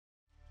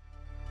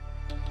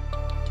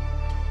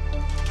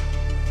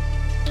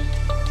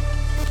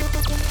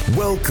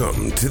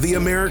Welcome to the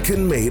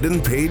American Made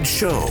and Paid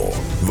Show,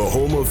 the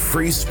home of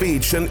free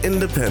speech and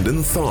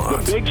independent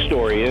thought. The big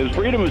story is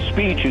freedom of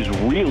speech is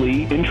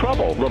really in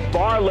trouble. The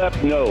far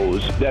left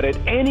knows that at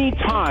any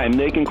time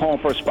they can call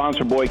for a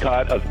sponsor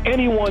boycott of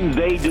anyone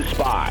they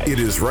despise. It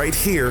is right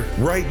here,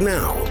 right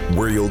now,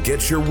 where you'll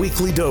get your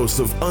weekly dose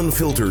of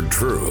unfiltered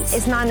truth.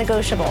 It's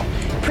non-negotiable.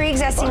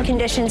 Pre-existing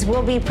conditions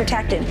will be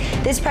protected.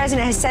 This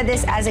president has said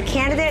this as a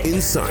candidate.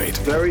 Insight.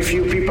 Very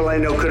few people I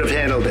know could have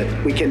handled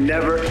it. We can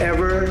never,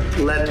 ever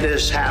let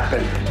this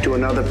happen to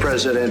another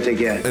president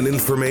again. And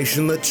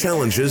information that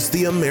challenges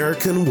the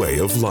American way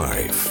of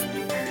life.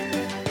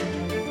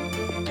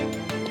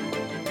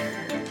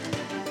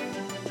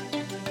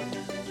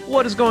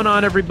 What is going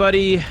on,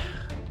 everybody?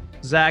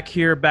 Zach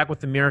here, back with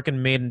the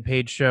American Made and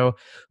Paid Show.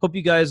 Hope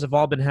you guys have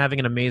all been having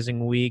an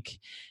amazing week.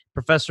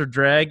 Professor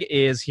Dreg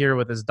is here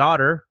with his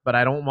daughter, but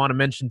I don't want to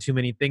mention too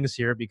many things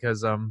here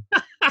because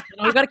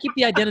we got to keep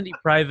the identity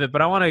private,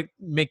 but I want to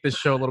make this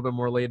show a little bit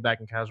more laid back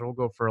and casual.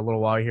 We'll go for a little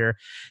while here.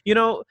 You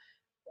know,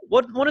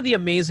 one of the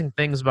amazing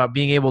things about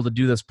being able to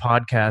do this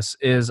podcast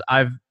is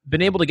I've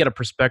been able to get a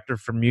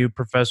perspective from you,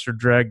 Professor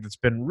Dreg, that's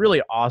been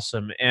really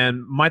awesome.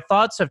 And my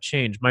thoughts have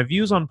changed. My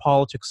views on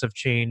politics have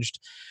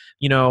changed.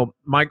 You know,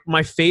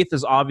 my faith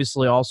is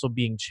obviously also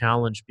being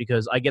challenged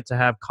because I get to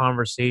have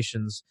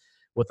conversations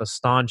with a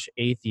staunch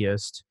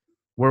atheist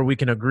where we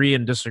can agree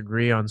and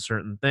disagree on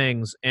certain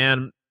things.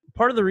 And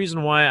part of the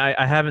reason why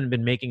I haven't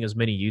been making as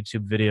many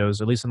YouTube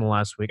videos, at least in the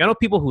last week, I know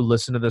people who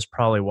listen to this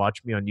probably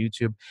watch me on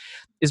YouTube,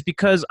 is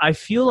because I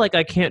feel like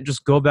I can't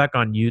just go back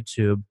on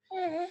YouTube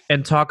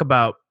and talk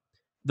about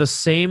the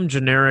same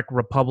generic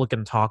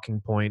Republican talking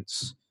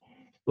points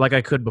like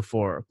I could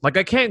before. Like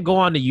I can't go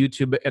onto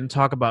YouTube and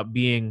talk about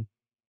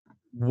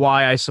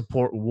why I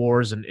support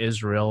wars in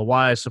Israel,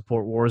 why I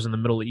support wars in the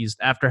Middle East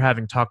after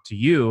having talked to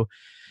you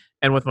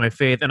and with my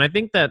faith. And I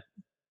think that,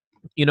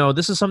 you know,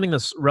 this is something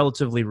that's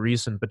relatively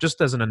recent, but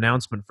just as an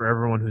announcement for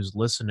everyone who's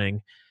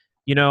listening,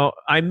 you know,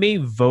 I may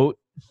vote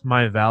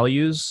my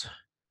values,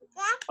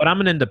 but I'm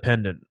an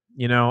independent.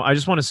 You know, I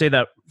just want to say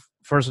that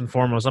first and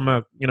foremost, I'm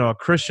a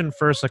Christian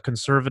first, a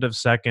conservative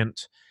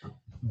second,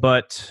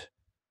 but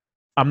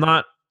I'm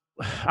not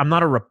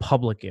a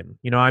Republican.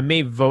 You know, I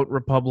may vote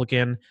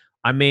Republican.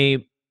 I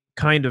may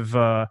kind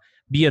of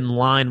be in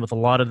line with a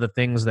lot of the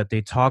things that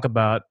they talk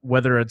about,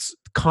 whether it's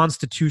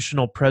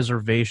constitutional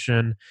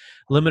preservation,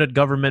 limited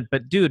government.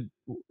 But dude,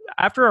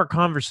 after our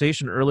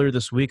conversation earlier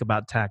this week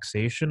about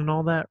taxation and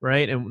all that,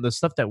 right? And the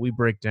stuff that we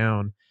break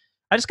down,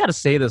 I just got to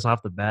say this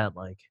off the bat,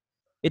 like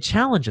it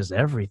challenges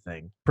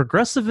everything.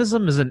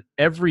 Progressivism is in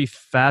every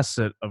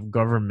facet of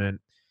government,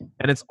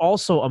 and it's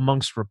also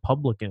amongst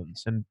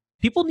Republicans. And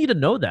people need to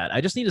know that. I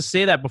just need to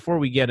say that before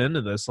we get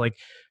into this. Like,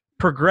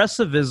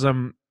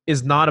 progressivism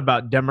is not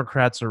about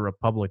Democrats or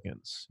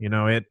Republicans. You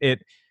know, it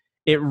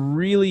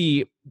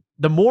really,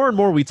 the more and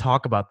more we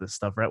talk about this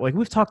stuff, right? Like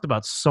we've talked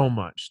about so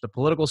much, the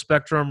political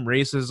spectrum,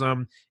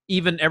 racism,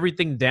 even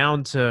everything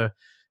down to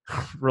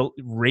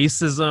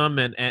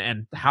racism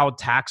and how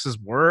taxes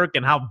work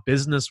and how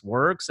business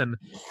works and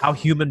how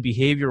human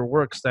behavior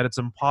works, that it's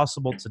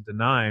impossible to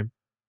deny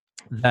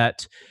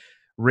that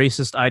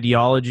racist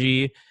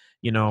ideology,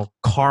 you know,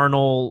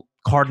 cardinal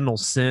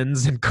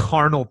sins and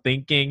carnal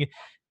thinking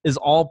is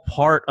all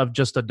part of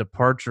just a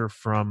departure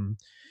from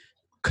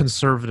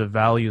conservative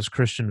values,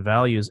 Christian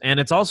values. And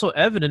it's also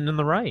evident in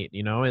the right.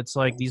 You know, it's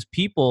like these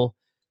people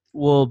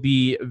will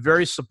be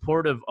very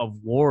supportive of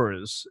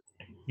wars,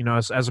 you know,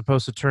 as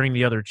opposed to turning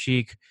the other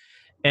cheek.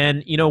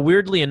 And, you know,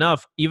 weirdly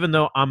enough, even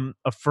though I'm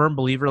a firm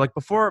believer, like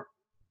before,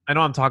 I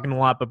know I'm talking a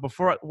lot, but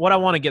before, what I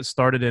want to get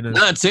started in is...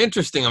 No, it's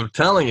interesting. I'm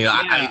telling you.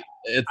 Yeah,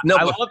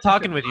 I love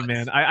talking with you,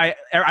 man.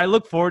 I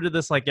look forward to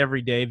this like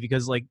every day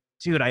because, like,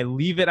 dude, I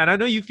leave it, and I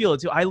know you feel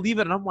it too. I leave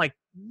it, and I'm like,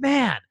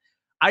 man,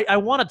 I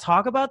want to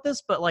talk about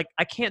this, but like,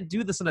 I can't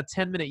do this in a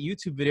 10-minute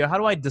YouTube video. How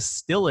do I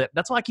distill it?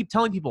 That's why I keep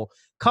telling people,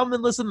 come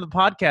and listen to the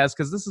podcast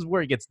because this is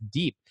where it gets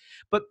deep.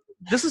 But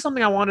this is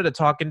something I wanted to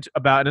talk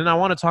about, and I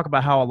want to talk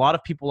about how a lot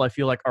of people I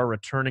feel like are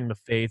returning the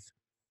faith.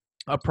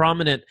 A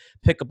prominent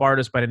pickup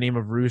artist by the name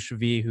of Roosh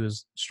V,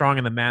 who's strong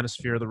in the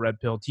manosphere of the red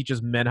pill, teaches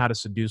men how to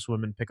seduce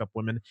women, pick up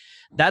women.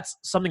 That's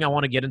something I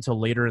want to get into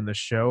later in the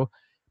show.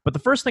 But the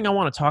first thing I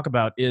want to talk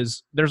about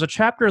is there's a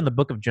chapter in the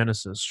book of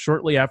Genesis,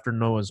 shortly after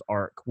Noah's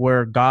Ark,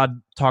 where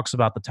God talks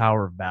about the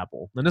Tower of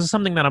Babel. And this is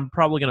something that I'm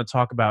probably going to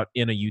talk about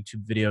in a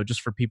YouTube video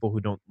just for people who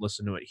don't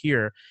listen to it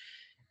here.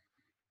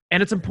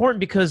 And it's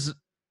important because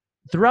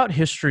throughout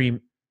history,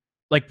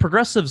 like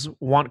progressives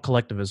want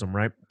collectivism,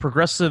 right?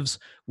 Progressives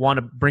want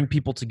to bring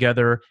people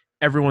together.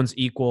 Everyone's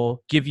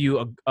equal, give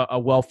you a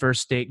welfare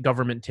state,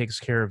 government takes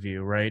care of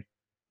you, right?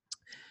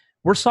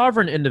 We're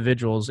sovereign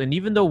individuals. And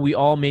even though we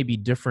all may be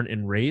different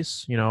in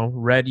race, you know,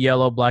 red,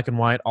 yellow, black, and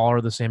white, all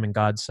are the same in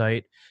God's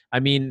sight. I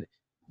mean,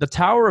 the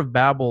Tower of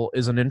Babel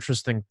is an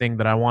interesting thing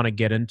that I want to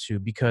get into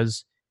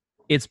because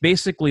it's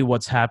basically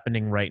what's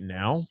happening right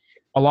now.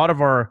 A lot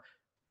of our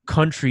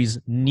countries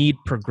need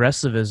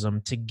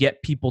progressivism to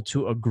get people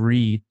to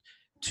agree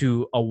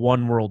to a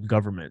one world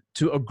government,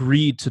 to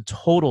agree to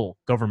total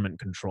government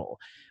control.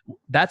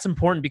 That's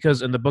important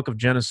because in the book of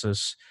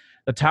Genesis,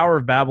 the Tower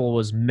of Babel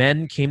was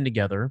men came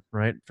together,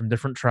 right, from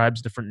different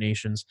tribes, different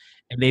nations,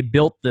 and they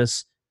built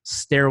this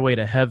stairway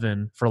to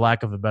heaven, for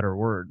lack of a better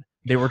word.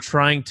 They were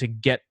trying to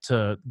get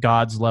to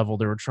God's level.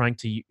 They were trying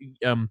to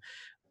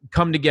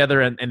come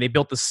together, and they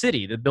built the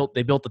city. They built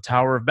the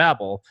Tower of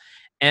Babel.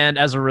 And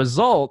as a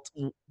result,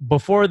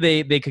 before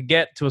they could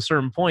get to a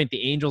certain point,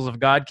 the angels of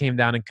God came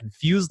down and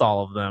confused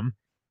all of them,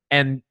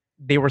 and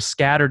they were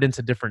scattered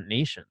into different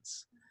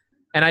nations.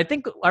 And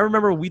I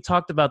remember we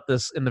talked about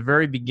this in the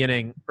very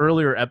beginning,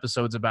 earlier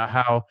episodes, about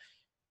how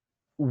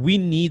we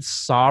need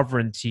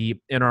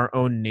sovereignty in our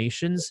own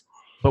nations,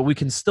 but we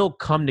can still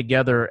come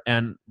together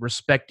and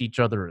respect each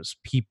other as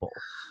people.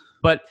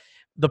 But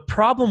the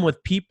problem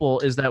with people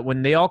is that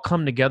when they all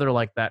come together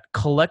like that,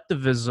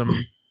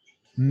 collectivism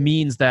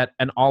means that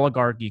an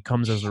oligarchy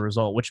comes as a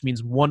result, which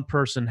means one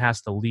person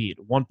has to lead.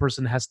 One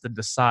person has to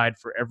decide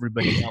for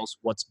everybody else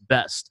what's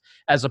best,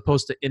 as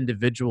opposed to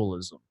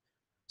individualism.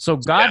 So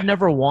God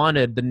never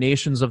wanted the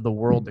nations of the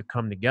world to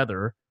come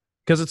together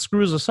because it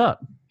screws us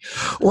up.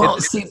 Well,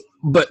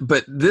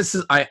 but this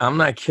is, I'm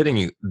not kidding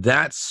you.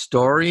 That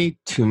story,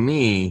 to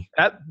me,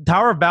 that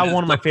Tower of Babel,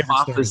 one of my favorite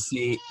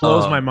stories,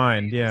 blows my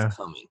mind. Yeah.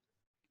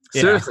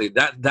 Seriously,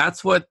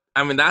 that's what,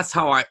 I mean, that's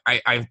how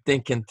I'm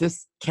thinking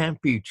this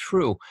can't be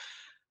true.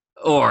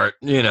 Or,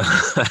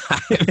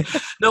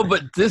 no,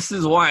 but this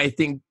is why I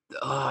think,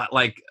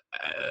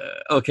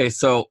 okay,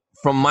 so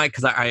from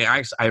because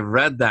I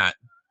read that,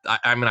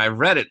 I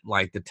read it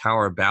like the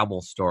Tower of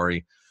Babel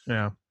story.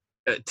 Yeah.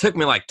 It took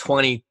me like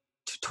 20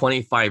 to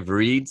 25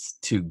 reads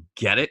to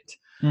get it.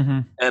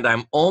 Mm-hmm. And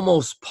I'm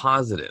almost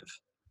positive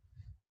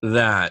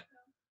that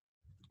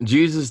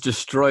God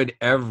destroyed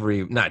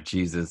everybody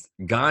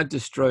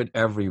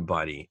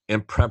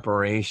in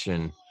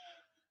preparation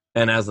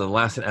and as a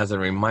lesson, as a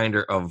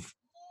reminder of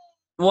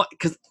what,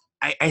 because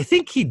I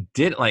think he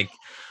did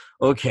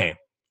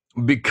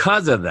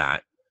because of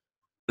that,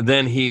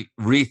 then he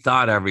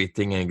rethought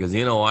everything and he goes,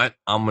 you know what?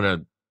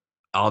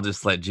 I'll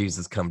just let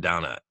Jesus go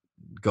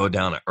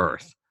down to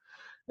earth.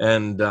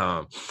 And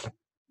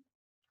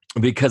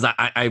because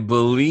I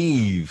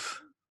believe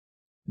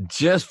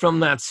just from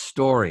that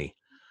story,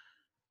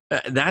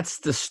 that's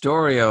the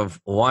story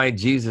of why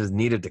Jesus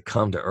needed to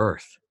come to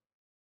earth.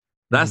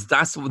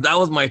 That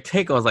was my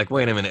take. I was like,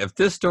 wait a minute, if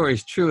this story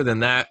is true, then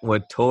that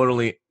would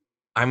totally,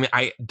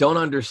 I don't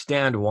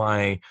understand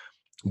why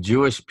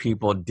Jewish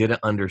people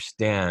didn't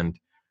understand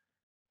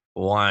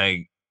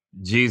why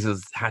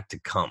Jesus had to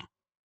come.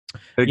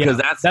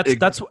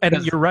 Because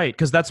you're right,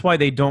 because that's why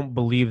they don't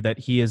believe that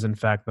he is in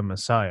fact the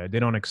Messiah. They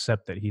don't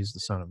accept that he's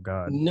the Son of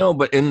God. No,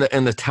 but in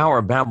the Tower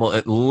of Babel,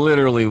 it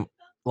literally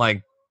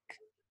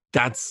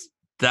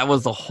that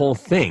was the whole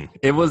thing.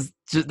 It was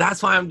just,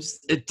 that's why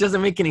it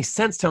doesn't make any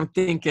sense to. I'm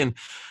thinking,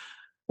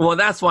 well,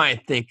 that's why I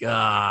think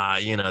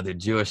the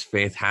Jewish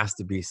faith has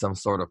to be some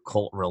sort of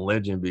cult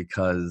religion,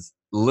 because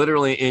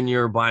literally in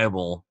your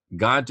Bible,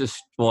 not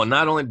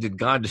only did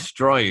God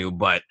destroy you,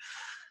 but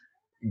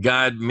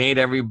God made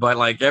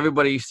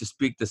everybody used to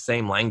speak the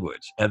same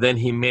language. And then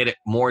he made it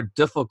more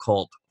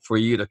difficult for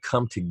you to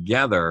come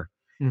together.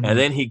 Mm-hmm. And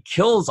then he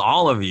kills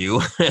all of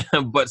you,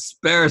 but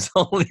spares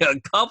only a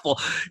couple.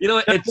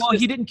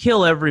 He didn't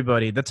kill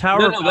everybody. The Tower.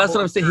 No, that's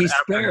what I'm saying. He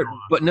spared,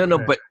 but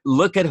but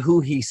look at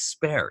who he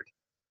spared.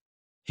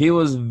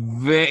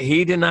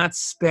 He did not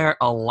spare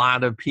a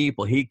lot of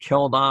people. He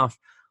killed off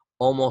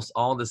almost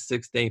all the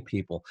 6-day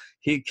people.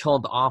 He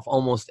killed off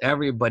almost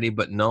everybody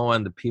but Noah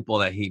and the people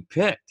that he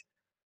picked.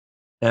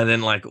 And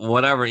then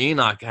whatever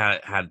Enoch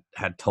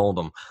had told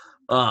him.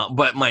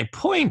 But my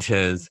point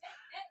is,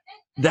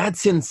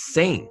 that's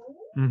insane.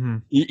 Mm-hmm.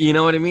 You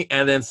know what I mean?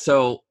 And then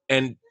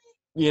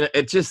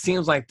it just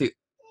seems like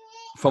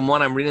from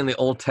what I'm reading in the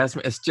Old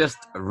Testament, it's just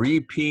a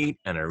repeat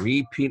and a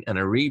repeat and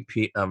a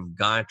repeat of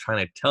God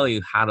trying to tell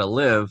you how to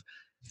live.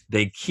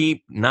 They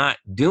keep not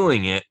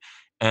doing it.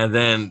 And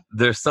then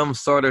there's some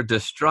sort of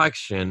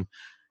destruction.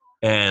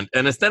 And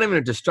it's not even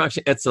a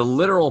destruction. It's a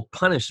literal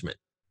punishment.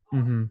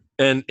 Mm-hmm.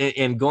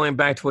 And going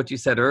back to what you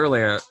said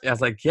earlier, I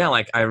was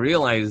I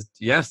realized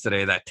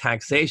yesterday that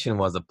taxation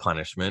was a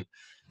punishment,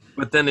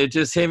 but then it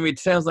just hit me.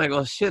 I was like,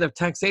 well, shit, if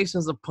taxation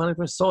is a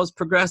punishment, so is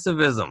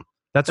progressivism.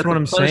 That's what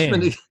I'm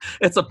saying.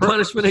 It's a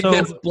punishment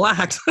against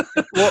blacks.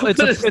 Well,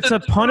 it's a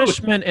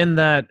punishment in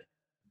that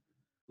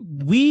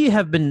we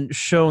have been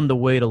shown the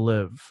way to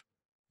live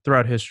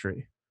throughout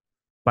history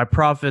by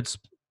prophets,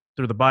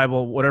 through the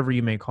Bible, whatever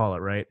you may call it,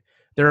 right?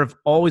 There have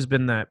always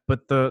been that,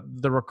 but the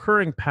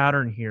recurring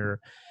pattern here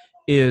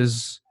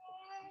is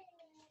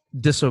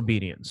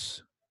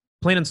disobedience.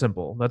 Plain and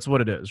simple. That's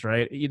what it is,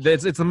 right?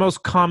 It's the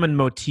most common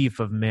motif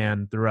of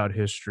man throughout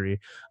history.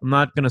 I'm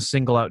not going to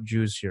single out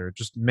Jews here,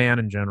 just man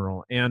in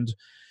general. And,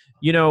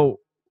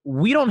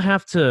 we don't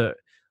have to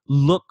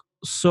look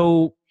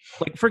so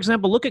like, for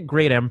example, look at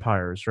great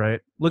empires, right?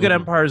 Look at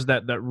empires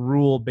that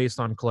rule based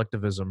on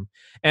collectivism.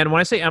 And when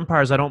I say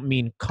empires, I don't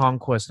mean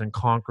conquest and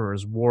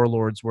conquerors,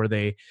 warlords, where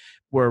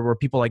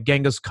people like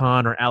Genghis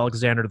Khan or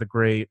Alexander the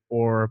Great,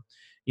 or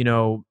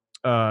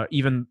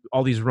even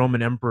all these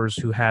Roman emperors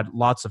who had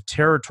lots of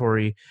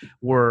territory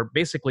were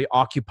basically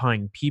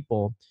occupying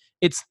people.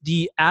 It's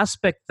the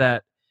aspect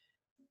that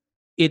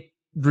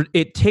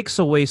it takes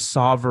away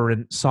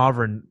sovereignty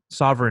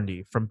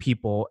from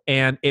people,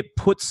 and it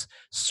puts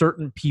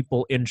certain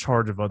people in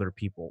charge of other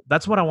people.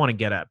 That's what I want to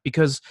get at,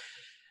 because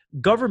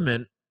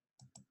government,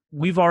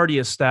 we've already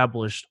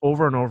established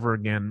over and over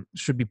again,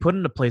 should be put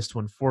into place to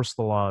enforce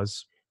the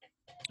laws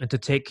and to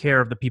take care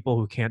of the people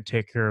who can't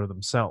take care of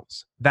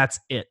themselves. That's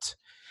it.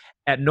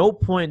 At no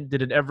point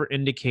did it ever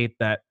indicate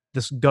that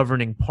this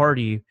governing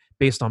party,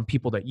 based on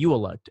people that you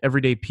elect,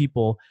 everyday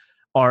people,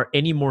 are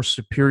any more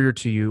superior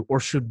to you or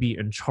should be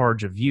in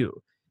charge of you.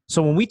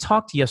 So when we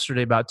talked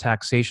yesterday about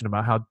taxation,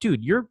 about how,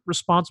 dude, you're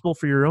responsible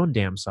for your own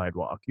damn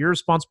sidewalk, you're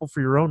responsible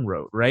for your own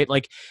road, right?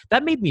 Like,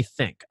 that made me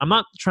think. I'm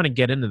not trying to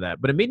get into that,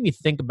 but it made me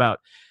think about,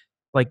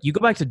 like, you go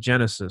back to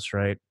Genesis,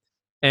 right?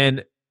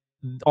 And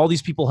all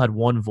these people had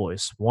one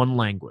voice, one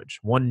language,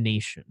 one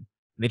nation.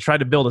 And they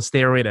tried to build a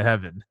stairway to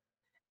heaven.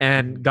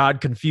 And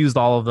God confused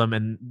all of them,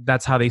 and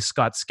that's how they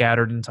got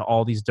scattered into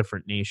all these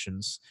different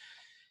nations.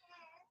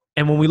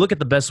 And when we look at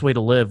the best way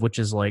to live, which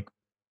is like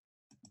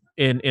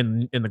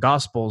in the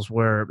Gospels,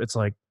 where it's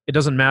like, it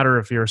doesn't matter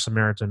if you're a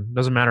Samaritan, it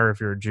doesn't matter if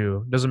you're a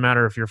Jew, it doesn't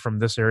matter if you're from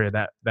this area,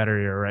 that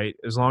area, right?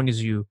 As long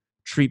as you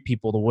treat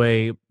people the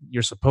way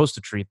you're supposed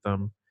to treat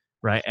them,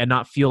 right? And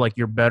not feel like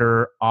you're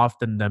better off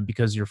than them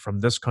because you're from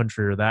this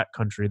country or that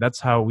country.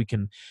 That's how we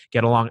can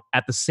get along.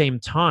 At the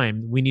same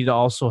time, we need to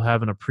also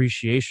have an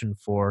appreciation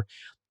for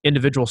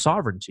individual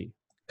sovereignty,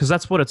 because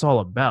that's what it's all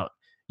about.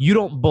 You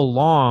don't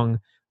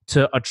belong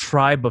to a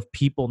tribe of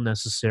people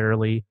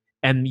necessarily,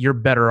 and you're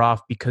better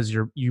off because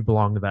you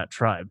belong to that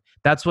tribe.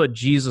 That's what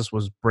Jesus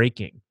was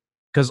breaking,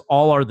 because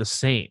all are the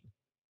same,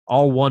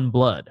 all one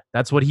blood.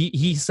 That's what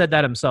he said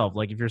that himself.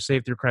 Like, if you're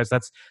saved through Christ,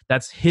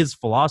 that's his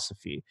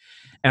philosophy.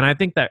 And I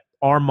think that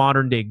our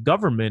modern day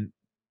government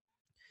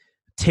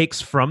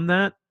takes from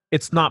that.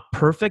 It's not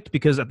perfect,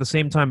 because at the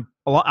same time,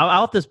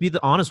 I'll have to be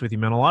honest with you,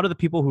 man. A lot of the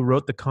people who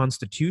wrote the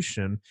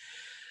Constitution,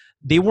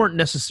 they weren't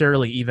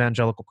necessarily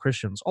evangelical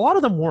Christians. A lot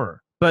of them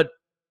were, but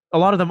a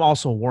lot of them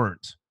also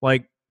weren't.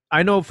 Like,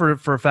 I know for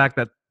a fact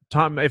that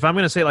Tom, if I'm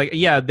going to say, like,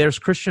 yeah, there's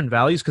Christian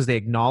values because they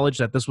acknowledge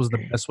that this was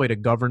the best way to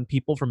govern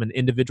people from an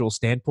individual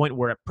standpoint,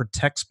 where it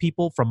protects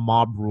people from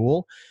mob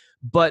rule.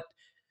 But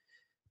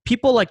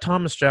people like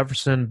Thomas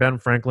Jefferson, Ben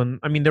Franklin,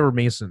 I mean, they were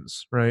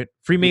Masons, right?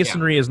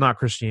 Freemasonry is not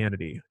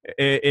Christianity.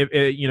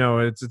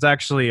 It's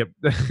actually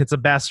it's a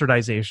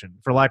bastardization,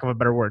 for lack of a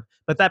better word.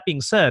 But that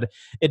being said,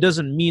 it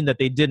doesn't mean that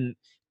they didn't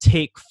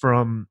take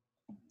from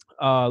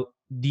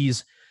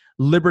these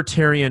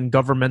libertarian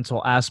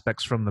governmental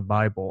aspects from the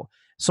Bible.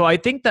 So I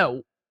think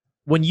that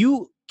when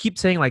you keep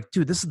saying, like,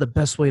 dude, this is the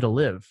best way to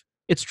live,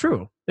 it's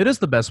true. It is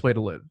the best way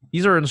to live.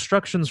 These are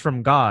instructions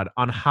from God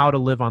on how to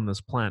live on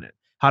this planet,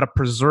 how to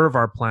preserve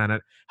our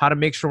planet, how to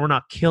make sure we're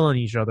not killing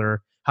each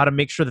other, how to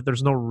make sure that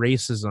there's no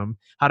racism,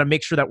 how to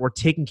make sure that we're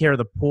taking care of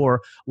the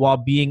poor while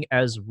being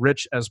as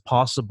rich as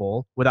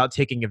possible without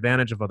taking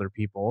advantage of other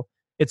people.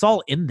 It's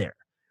all in there,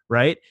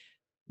 right?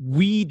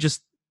 We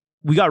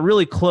got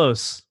really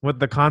close with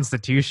the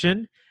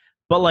Constitution,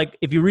 but, like,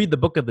 if you read the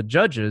book of the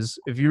Judges,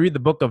 if you read the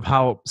book of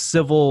how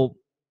civil,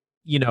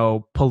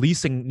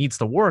 policing needs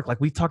to work,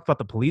 like we talked about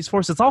the police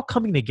force, it's all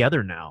coming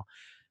together now.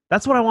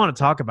 That's what I want to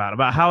talk about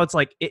how it's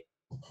like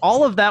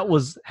all of that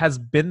has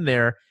been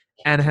there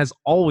and has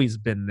always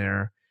been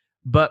there.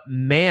 But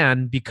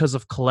man, because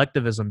of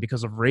collectivism,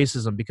 because of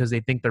racism, because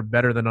they think they're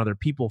better than other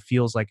people,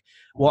 feels like,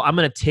 well, I'm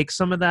going to take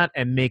some of that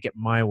and make it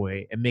my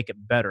way and make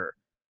it better.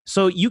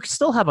 So you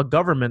still have a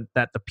government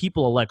that the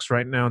people elects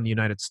right now in the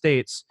United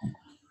States,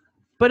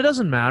 but it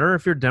doesn't matter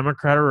if you're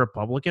Democrat or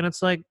Republican.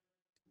 It's like,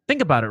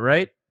 think about it,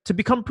 right? To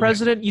become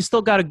president, you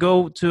still got to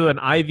go to an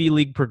Ivy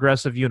League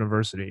progressive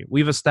university.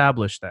 We've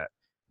established that.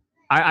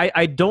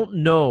 I don't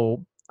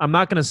know. I'm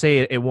not going to say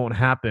it won't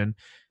happen,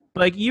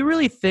 but, like, you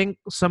really think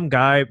some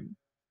guy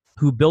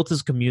who built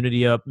his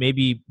community up,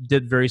 maybe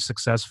did very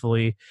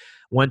successfully,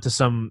 went to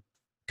some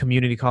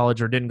community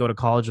college or didn't go to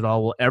college at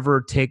all, will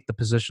ever take the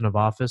position of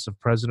office of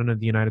president of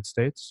the United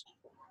States?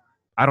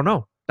 I don't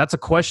know. That's a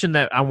question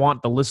that I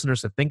want the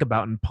listeners to think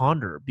about and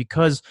ponder,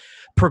 because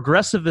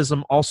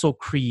progressivism also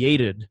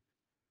created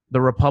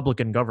the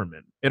Republican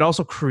government. It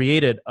also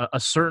created a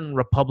certain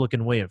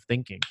Republican way of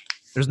thinking.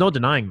 There's no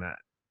denying that.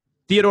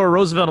 Theodore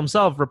Roosevelt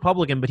himself,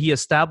 Republican, but he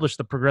established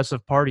the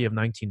Progressive Party of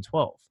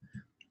 1912.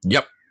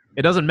 Yep.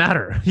 It doesn't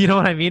matter. You know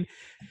what I mean?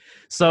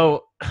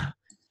 So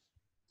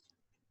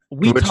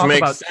which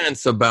makes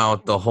sense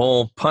about the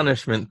whole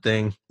punishment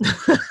thing.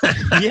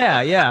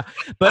 yeah.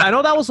 But I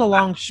know that was a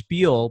long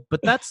spiel,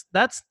 but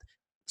that's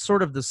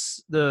sort of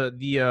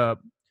the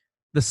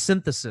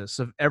synthesis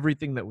of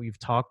everything that we've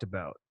talked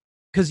about.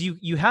 because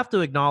you have to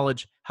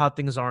acknowledge how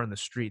things are in the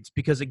streets,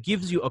 because it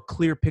gives you a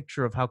clear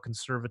picture of how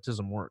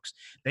conservatism works.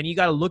 Then you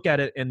got to look at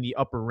it in the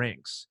upper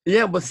ranks.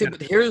 Yeah, but see,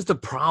 but here's the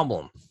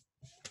problem.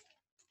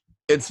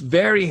 It's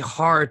very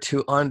hard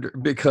to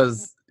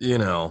because, you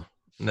know,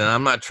 and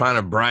I'm not trying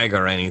to brag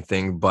or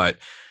anything, but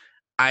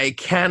I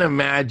can't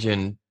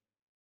imagine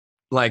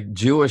like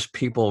Jewish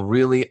people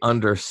really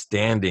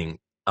understanding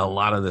a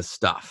lot of this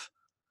stuff.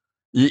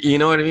 You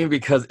know what I mean?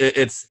 Because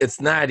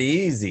it's not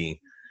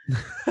easy.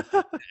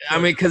 I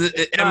mean, because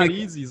it's not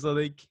easy. So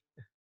they.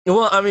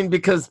 Well, I mean,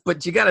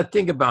 but you got to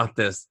think about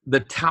this.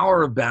 The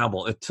Tower of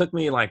Babel, it took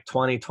me like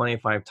 20,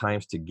 25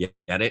 times to get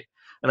it.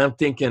 And I'm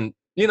thinking,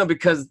 you know,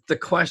 because the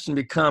question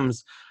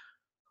becomes,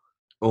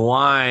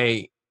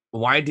 why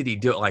did he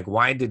do it? Like,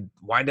 why did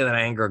that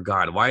anger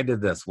God? Why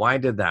did this? Why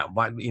did that?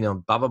 Why, you know,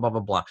 blah, blah, blah,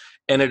 blah, blah.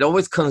 And it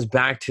always comes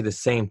back to the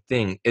same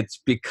thing.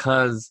 It's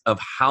because of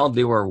how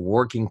they were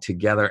working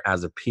together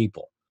as a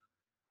people.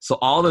 So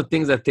all the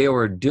things that they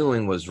were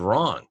doing was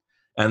wrong.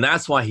 And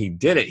that's why he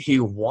did it. He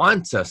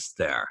wants us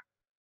there.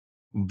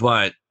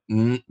 But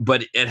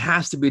it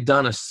has to be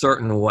done a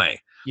certain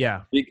way.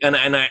 Yeah. And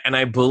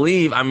I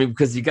believe, I mean,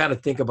 because you got to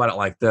think about it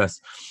like this.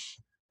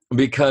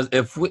 Because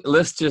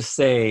let's just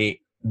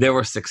say they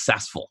were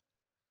successful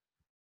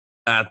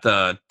at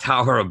the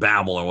Tower of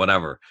Babel or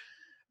whatever.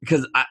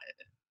 Because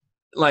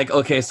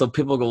okay, so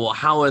people go, well,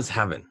 how is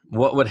heaven?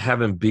 What would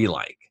heaven be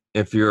like?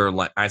 If you're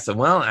like, I said,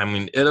 well, I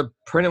mean, it'll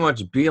pretty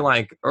much be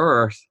like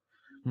Earth,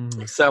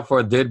 except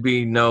for there'd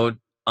be no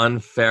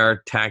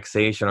unfair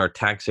taxation or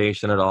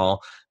taxation at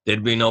all.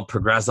 There'd be no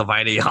progressive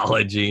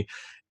ideology.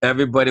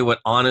 Everybody would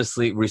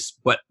honestly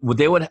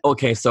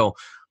okay, so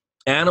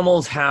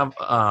animals have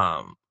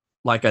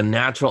like a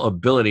natural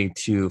ability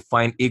to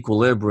find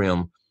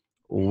equilibrium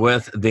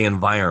with the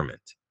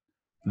environment.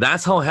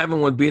 That's how heaven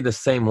would be the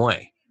same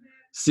way.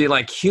 See,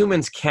 like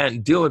humans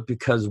can't do it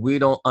because we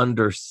don't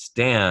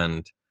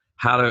understand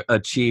how to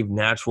achieve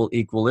natural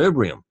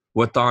equilibrium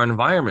with our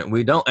environment.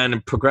 We don't. And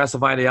in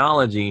progressive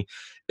ideology,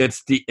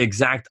 it's the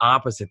exact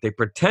opposite. They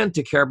pretend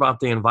to care about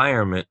the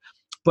environment,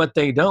 but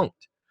they don't.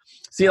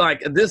 See,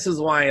 like, this is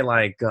why,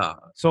 like...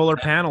 solar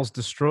panels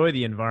destroy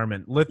the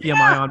environment.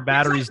 Lithium-ion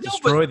batteries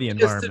destroy the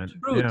environment. It's the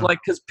truth. Yeah. Like,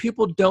 because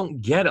people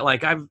don't get it.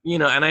 Like, and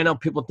I know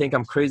people think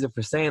I'm crazy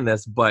for saying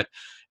this, but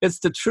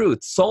it's the truth.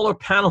 Solar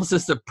panels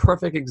is the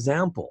perfect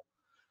example.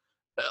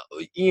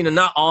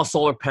 Not all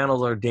solar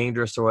panels are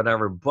dangerous or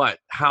whatever, but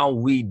how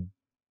we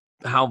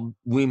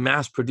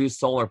mass produce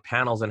solar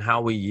panels and how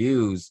we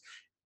use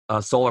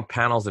solar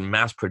panels in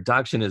mass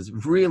production is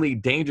really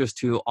dangerous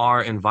to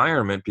our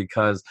environment,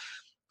 because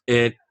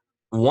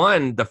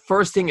the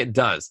first thing it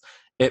does,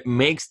 it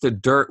makes the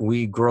dirt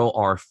we grow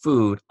our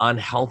food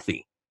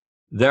unhealthy.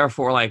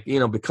 Therefore,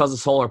 because of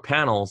solar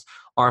panels,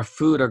 our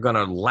food are going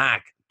to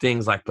lack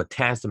things like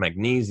potassium,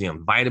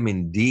 magnesium,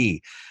 vitamin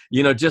D,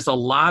 just a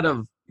lot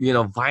of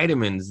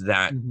vitamins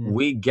that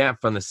we get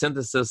from the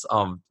synthesis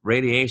of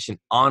radiation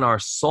on our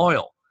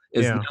soil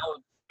is now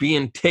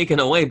being taken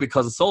away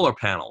because of solar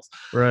panels.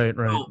 Right.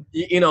 So,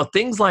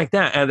 things like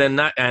that. And then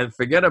and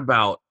forget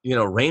about,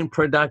 rain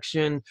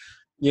production.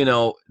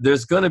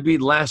 There's going to be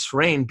less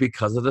rain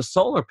because of the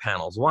solar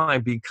panels. Why?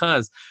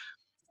 Because,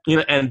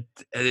 and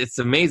it's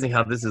amazing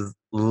how this is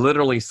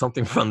literally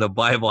something from the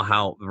Bible,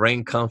 how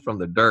rain comes from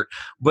the dirt,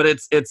 but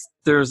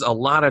there's a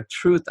lot of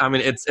truth. I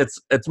mean,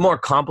 it's more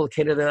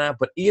complicated than that,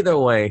 but either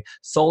way,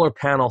 solar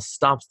panel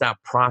stops that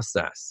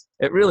process.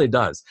 It really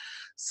does.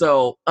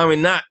 So, I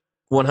mean, not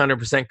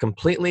 100%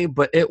 completely,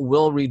 but it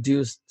will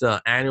reduce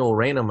the annual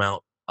rain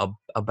amount of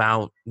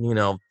about,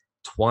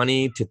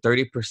 20 to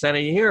 30%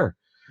 a year.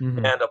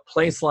 And a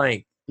place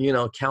like,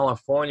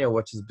 California,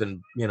 which has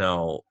been,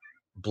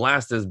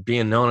 blessed as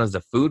being known as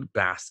the food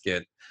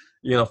basket,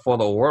 for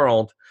the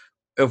world,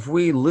 if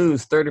we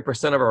lose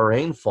 30% of our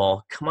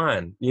rainfall, come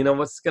on,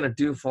 what's going to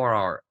do for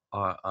our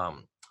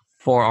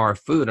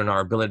food and our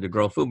ability to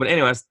grow food. But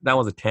anyways, that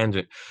was a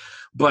tangent.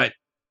 But,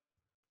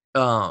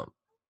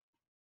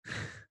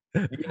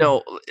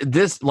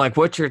 this, like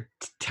what you're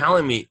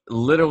telling me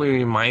literally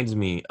reminds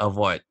me of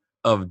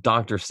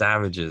Dr.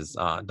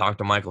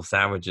 Michael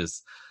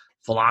Savage's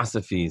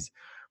philosophies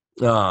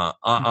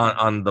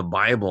on the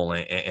Bible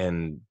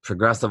and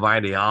progressive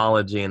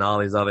ideology and all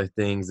these other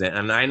things.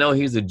 And I know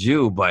he's a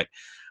Jew, but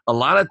a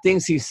lot of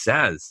things he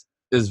says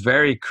is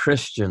very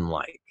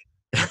Christian-like.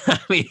 I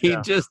mean, he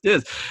just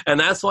is. And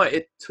that's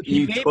why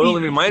you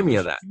totally remind me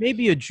of that. He may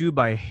be a Jew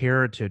by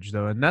heritage,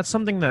 though. And that's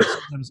something that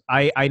sometimes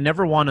I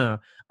never want to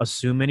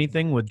assume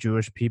anything with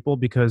Jewish people,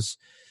 because,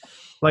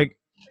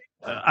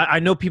 I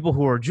know people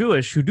who are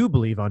Jewish who do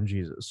believe on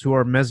Jesus, who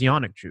are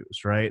Messianic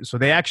Jews, right? So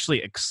they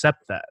actually accept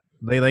that.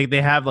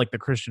 They have the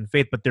Christian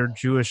faith, but they're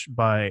Jewish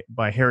by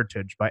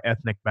heritage, by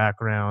ethnic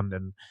background,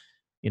 and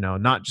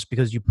not just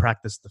because you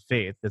practice the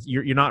faith.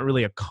 You're not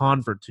really a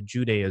convert to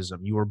Judaism.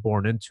 You were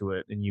born into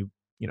it, and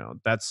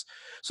that's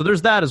so.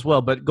 There's that as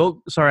well. But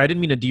sorry, I didn't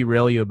mean to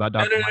derail you about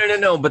Dr.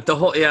 No. But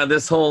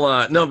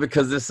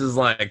because this is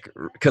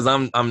because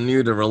I'm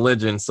new to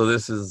religion, so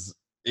this is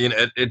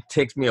it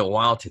takes me a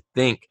while to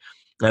think.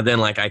 And then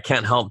like I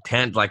can't help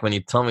like when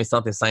you tell me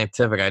something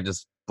scientific, I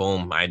just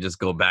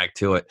go back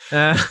to it.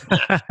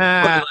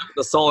 The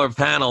solar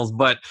panels,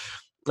 but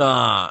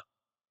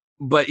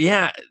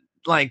yeah,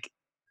 like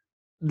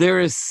there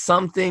is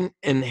something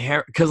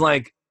inherent, because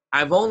like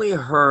I've only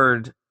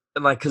heard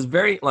like, because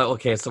very like,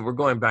 okay, so we're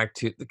going back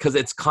to, because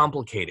it's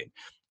complicated.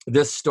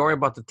 This story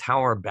about the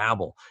Tower of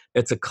Babel,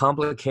 it's a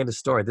complicated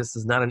story. This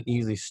is not an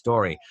easy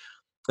story.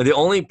 The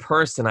only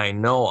person I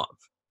know of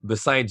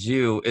besides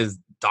you is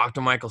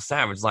Dr. Michael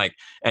Savage, like,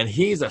 and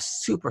he's a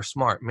super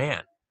smart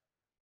man.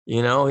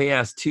 You know, he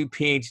has 2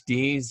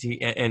 PhDs,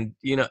 and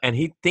you know, and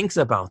he thinks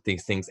about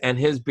these things, and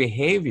his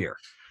behavior,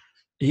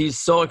 he's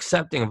so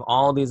accepting of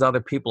all these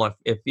other people.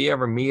 If you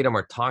ever meet him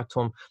or talk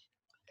to him,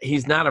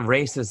 he's not a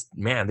racist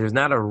man. There's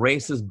not a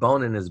racist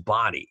bone in his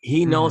body.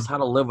 He knows how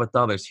to live with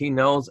others. He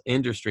knows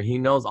industry. He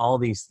knows all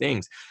these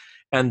things.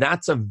 And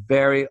that's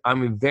very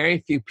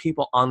few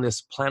people on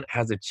this planet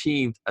has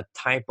achieved a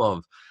type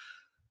of,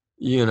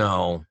 you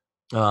know,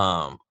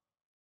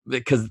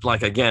 because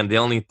like, again, the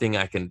only thing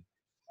I can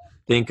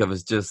think of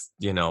is just,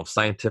 you know,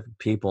 scientific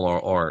people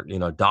or you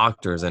know,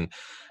 doctors.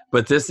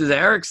 But this is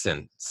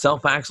Erikson,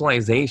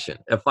 self-actualization.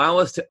 If I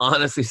was to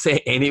honestly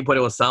say anybody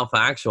was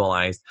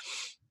self-actualized,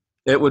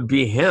 it would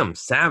be him,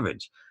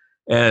 Savage.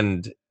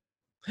 And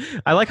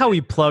I like how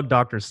we plug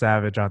Dr.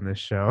 Savage on this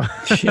show.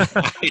 yeah,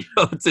 I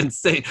know, it's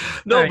insane.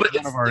 No, but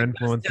one of our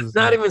influences. It's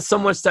not even so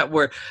much that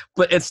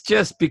but it's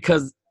just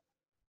because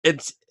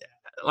it's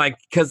like,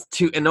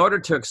 in order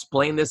to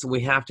explain this,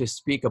 we have to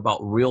speak about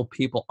real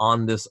people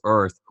on this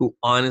earth who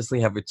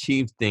honestly have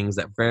achieved things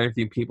that very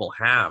few people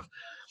have.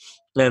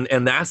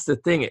 And that's the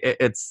thing.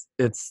 It's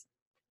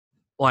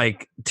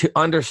like, to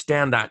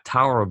understand that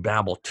Tower of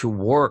Babel, to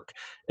work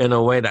in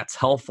a way that's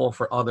helpful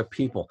for other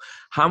people.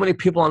 How many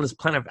people on this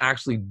planet have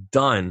actually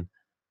done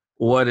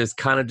what is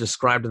kind of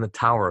described in the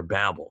Tower of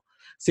Babel?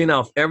 See,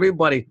 now, if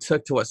everybody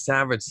took to what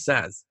Savage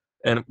says,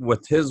 and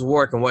with his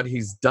work and what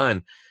he's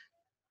done,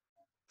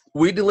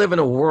 we'd live in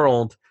a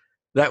world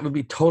that would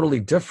be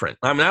totally different.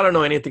 I mean, I don't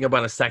know anything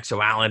about his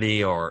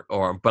sexuality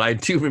but I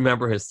do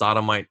remember his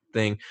sodomite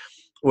thing,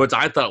 which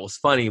I thought was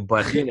funny,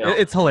 but you know,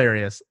 it's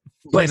hilarious.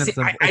 But see,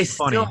 it's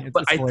funny.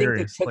 But I think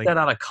they took that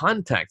out of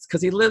context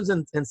because he lives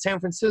in San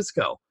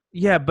Francisco.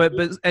 Yeah, but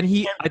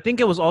I think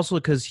it was also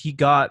because he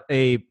got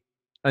a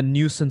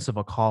nuisance of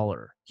a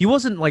caller. He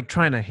wasn't like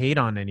trying to hate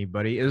on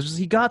anybody. It was just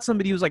he got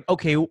somebody who was like,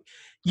 okay,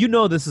 you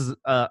know, this is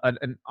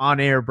an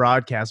on-air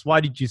broadcast.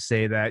 Why did you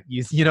say that?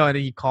 You know, and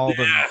he called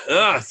him.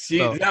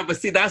 Yeah, but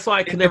see, that's why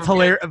I can never. It's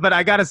hilarious, but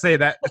I gotta say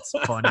that it's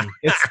funny.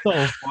 It's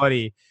so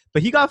funny.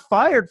 But he got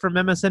fired from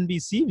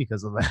MSNBC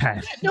because of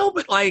that. No,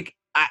 but like,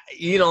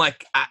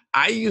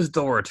 I use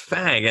the word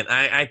fag, and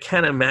I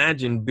can't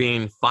imagine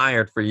being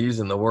fired for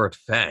using the word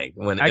fag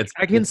when I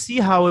can see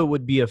how it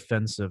would be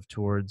offensive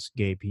towards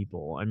gay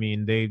people. I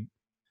mean,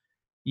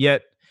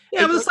 but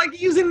it's like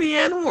using the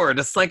N-word.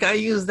 It's like I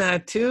use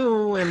that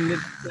too, and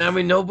I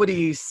mean,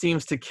 nobody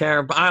seems to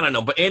care. But I don't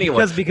know. But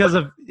anyway,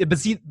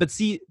 but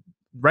see,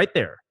 right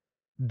there.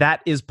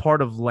 That is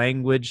part of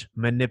language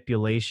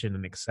manipulation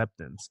and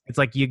acceptance. It's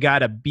like you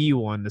gotta be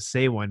one to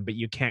say one, but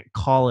you can't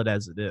call it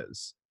as it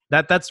is.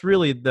 That's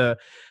really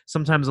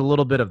sometimes a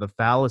little bit of the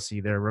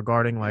fallacy there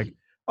regarding like,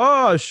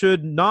 oh,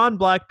 should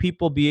non-black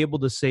people be able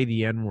to say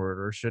the N-word,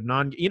 or should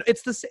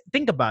it's the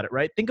think about it,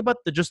 right? Think about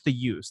just the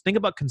use. Think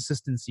about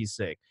consistency's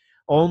sake.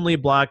 Only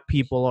black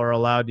people are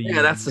allowed to use.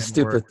 Yeah, that's the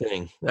stupid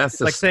thing. That's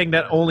like saying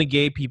that only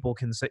gay people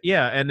can say.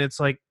 Yeah, and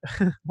it's like,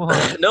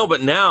 well, no,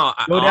 but now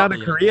go down to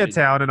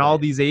Koreatown and all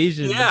these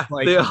Asians. Yeah,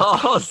 like, they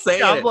all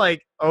say I'm it.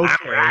 like, okay,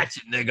 I'm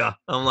ratchet, nigga.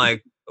 I'm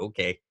like,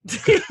 okay.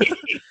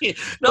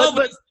 No,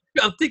 but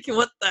I'm thinking,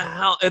 what the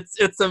hell?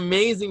 It's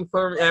amazing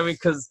for me. I mean,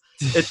 because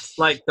it's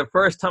like the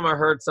first time I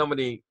heard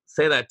somebody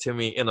say that to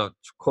me in a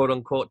quote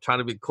unquote trying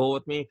to be cool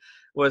with me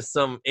was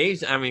some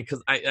Asian. I mean,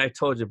 because I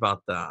told you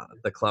about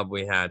the club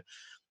we had,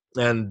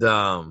 and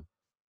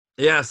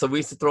yeah, so we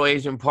used to throw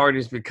Asian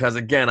parties because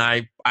again,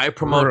 I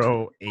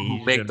promote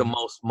make the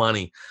most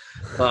money,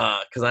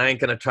 because I ain't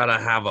gonna try to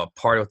have a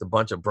party with a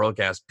bunch of broke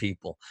ass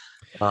people,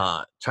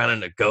 trying to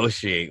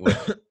negotiate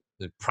with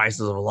the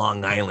prices of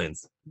Long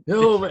Island's.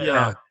 Oh man,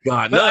 oh,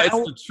 God, no, it's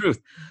the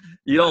truth.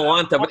 You don't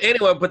want that. But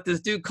anyway,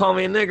 this dude called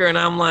me a nigger, and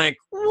I'm like,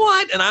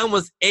 what? And I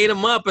almost ate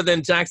him up. And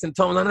then Jackson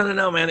told me,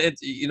 no, man,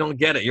 you don't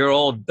get it. You're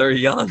old, they're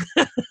young.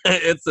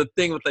 It's a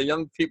thing what the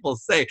young people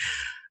say.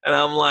 And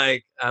I was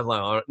like,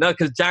 oh, no,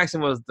 because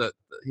Jackson was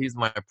he's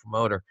my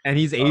promoter, and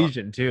he's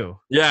Asian too.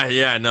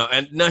 Yeah, no,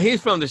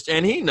 he's from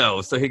and he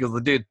knows. So he goes,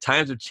 dude,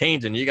 times are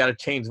changing. You got to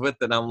change with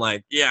it. I'm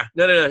like, yeah,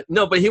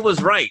 no, but he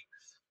was right.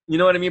 You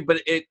know what I mean?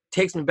 But it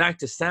takes me back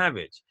to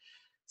Savage.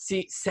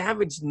 See,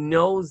 Savage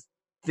knows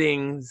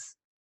things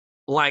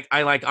like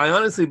I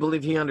honestly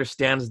believe he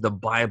understands the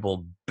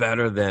Bible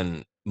better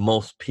than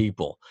most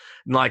people.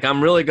 Like,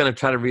 I'm really going to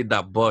try to read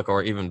that book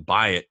or even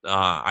buy it.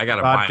 I got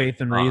to buy it. God,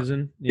 Faith, and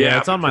Reason. Yeah,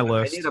 it's on my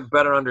list. I need a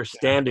better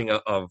understanding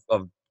of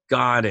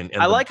God. And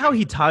I like how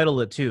he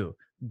titled it too.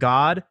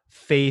 God,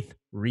 Faith,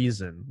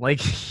 Reason. Like,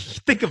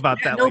 think about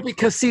that. No,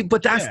 because see,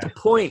 but that's the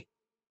point.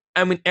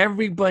 I mean,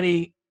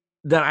 everybody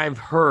that I've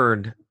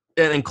heard,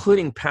 and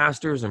including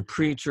pastors and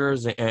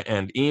preachers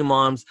and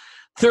imams,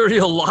 they're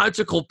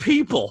illogical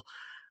people.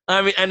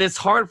 I mean, and it's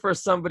hard for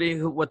somebody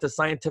who with a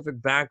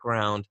scientific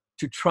background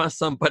to trust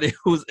somebody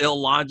who's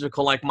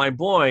illogical, like my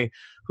boy,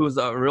 who's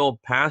a real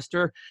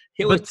pastor.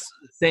 He was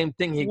the same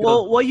thing. He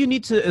goes, what you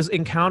need to is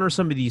encounter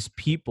some of these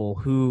people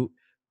who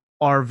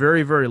are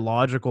very, very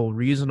logical,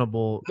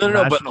 reasonable.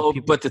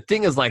 But the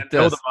thing is like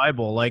this. Know the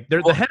Bible, like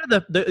they're the head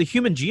of the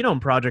Human Genome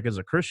Project is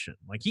a Christian.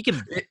 Like he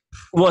can.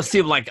 Well,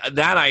 see, like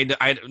that,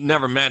 I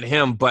never met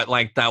him, but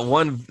like that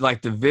one,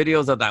 like the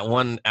videos of that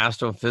one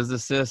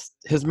astrophysicist,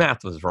 his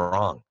math was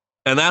wrong.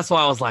 And that's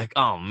why I was like,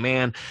 oh,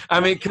 man. I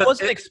mean, he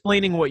wasn't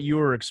explaining what you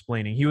were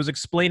explaining. He was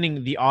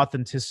explaining the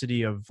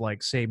authenticity of,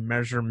 like, say,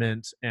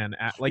 measurement and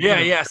like.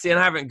 Yeah. See, and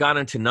I haven't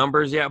gotten into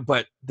numbers yet,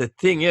 but the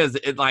thing is,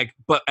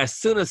 but as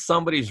soon as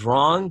somebody's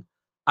wrong,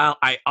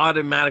 I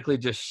automatically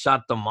just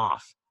shut them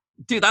off.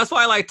 Dude, that's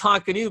why I like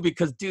talking to you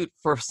because, dude,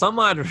 for some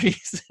odd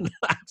reason,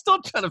 I'm still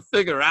trying to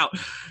figure out.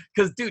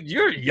 Because, dude,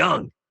 you're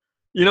young.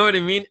 You know what I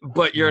mean?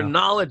 But your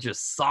knowledge is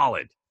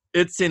solid.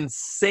 It's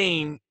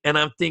insane. And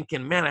I'm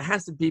thinking, man, it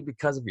has to be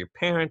because of your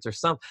parents or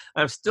something.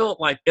 I'm still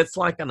like, it's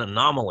like an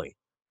anomaly,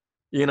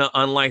 you know,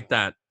 unlike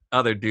that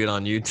other dude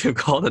on YouTube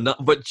called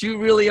but you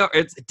really are.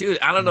 It's, dude,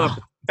 I don't know if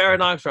it's a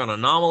paradox or an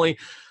anomaly,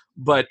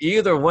 but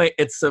either way,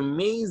 it's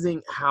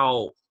amazing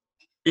how,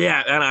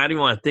 and I didn't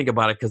want to think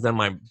about it because then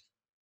my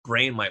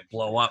brain might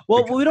blow up.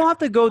 Well, we don't have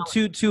to go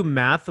too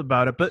math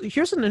about it, but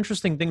here's an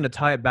interesting thing to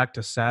tie it back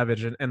to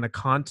Savage and the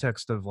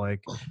context of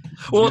like.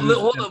 Well,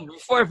 hold on,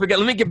 before I forget,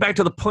 let me get back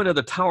to the point of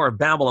the Tower of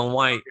Babel and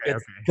why.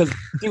 Because,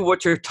 dude,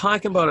 what you're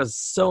talking about is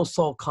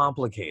so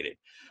complicated.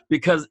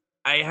 Because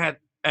I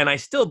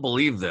still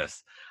believe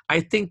this.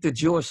 I think the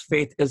Jewish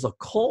faith is a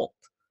cult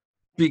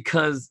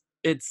because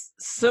it's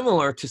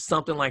similar to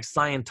something like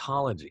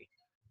Scientology.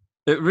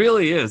 It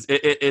really is.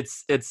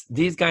 It's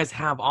these guys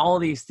have all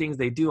these things.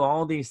 They do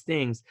all these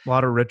things. A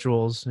lot of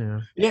rituals. Yeah.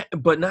 Yeah,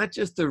 but not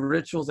just the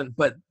rituals,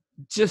 but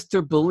just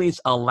their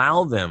beliefs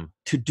allow them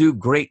to do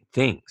great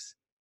things.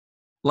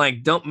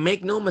 Like, don't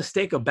make no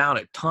mistake about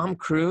it. Tom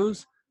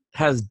Cruise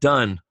has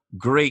done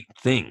great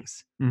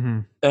things. Mm-hmm.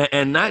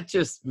 And not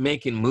just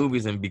making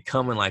movies and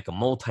becoming like a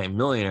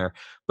multimillionaire,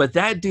 but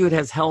that dude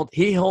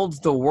he holds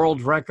the world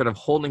record of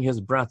holding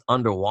his breath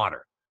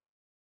underwater.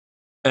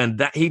 And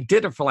that he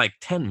did it for like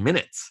 10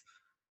 minutes.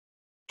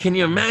 Can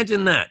you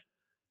imagine that?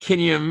 Can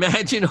you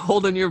imagine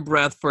holding your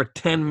breath for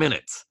 10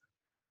 minutes?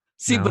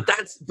 See, but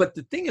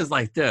the thing is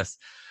like this.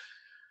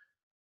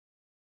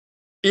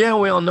 Yeah,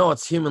 we all know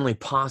it's humanly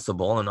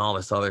possible and all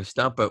this other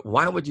stuff, but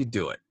why would you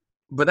do it?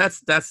 But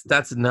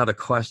that's another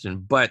question.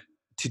 But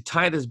to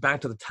tie this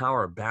back to the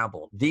Tower of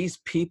Babel, these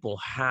people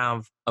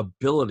have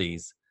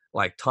abilities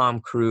like Tom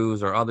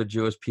Cruise or other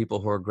Jewish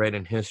people who are great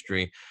in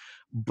history,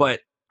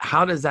 but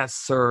how does that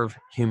serve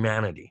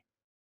humanity?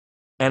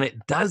 And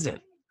it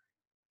doesn't.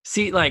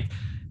 See, like,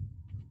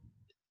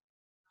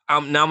 now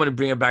I'm going to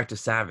bring it back to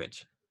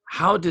Savage.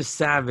 How does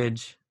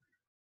Savage,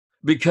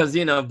 because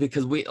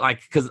we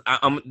like, because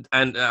I'm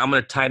going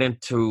to tie it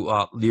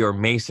into your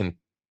Mason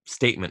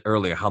statement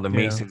earlier, how the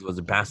Masons was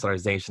a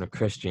bastardization of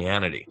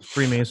Christianity.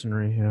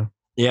 Freemasonry, yeah.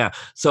 Yeah.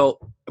 So,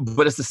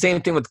 but it's the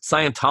same thing with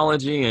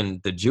Scientology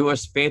and the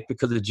Jewish faith,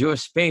 because the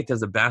Jewish faith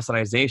is a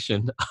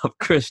bastardization of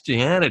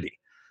Christianity.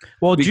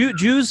 Well,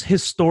 Jews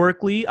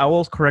historically, I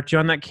will correct you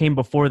on that, came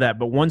before that.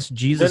 But once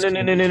Jesus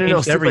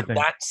changed everything.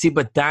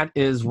 But that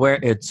is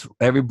where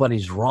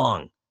everybody's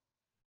wrong.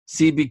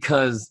 See,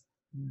 because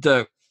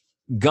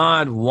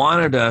God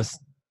wanted us,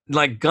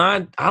 like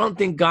God, I don't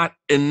think God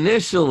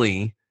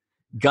initially,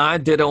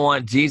 God didn't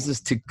want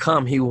Jesus to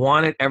come. He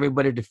wanted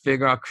everybody to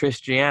figure out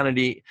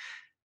Christianity,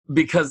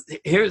 because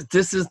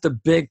this is the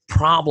big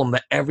problem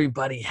that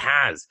everybody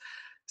has.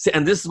 See,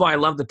 and this is why I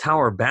love the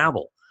Tower of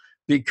Babel,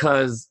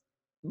 because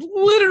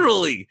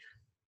literally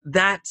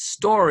that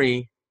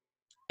story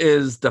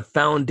is the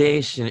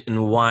foundation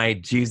in why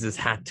Jesus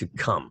had to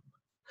come,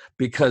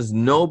 because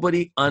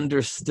nobody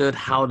understood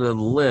how to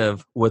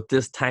live with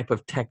this type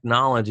of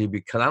technology,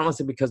 because I don't want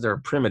to say because they're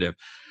primitive,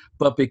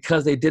 but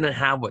because they didn't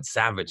have what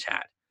Savage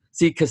had.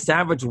 See, because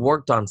Savage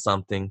worked on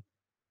something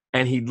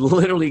and he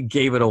literally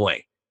gave it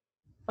away.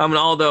 I mean,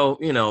 although,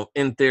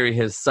 in theory,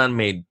 his son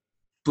made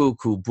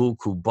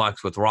buku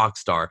bucks with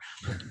Rockstar,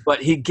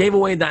 but he gave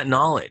away that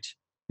knowledge.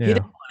 Yeah. He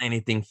didn't want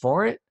anything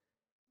for it.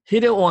 He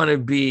didn't want to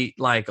be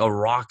like a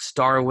rock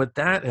star with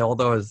that,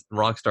 although his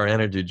Rockstar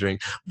energy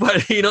drink. But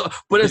it's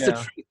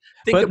the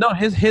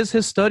truth.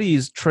 His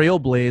studies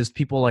trailblazed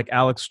people like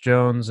Alex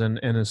Jones and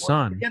his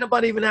son. Forget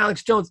about even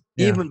Alex Jones.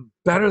 Yeah. Even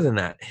better than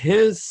that,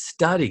 his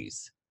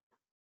studies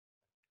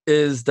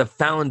is the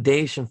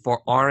foundation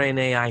for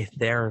RNAi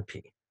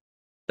therapy.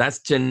 That's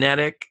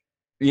genetic.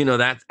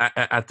 That's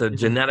at the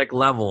genetic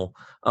level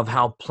of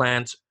how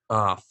plants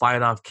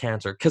fight off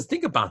cancer. Because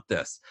think about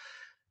this.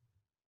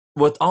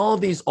 With all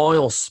of these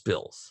oil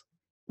spills,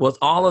 with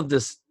all of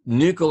this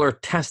nuclear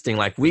testing,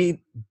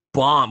 we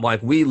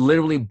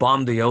literally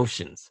bombed the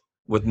oceans.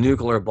 with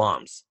nuclear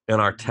bombs in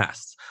our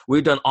tests.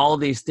 We've done all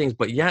these things,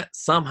 but yet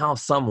somehow,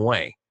 some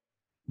way,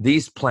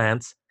 these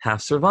plants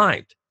have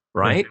survived,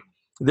 right?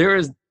 There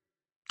is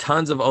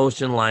tons of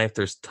ocean life.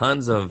 There's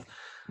tons of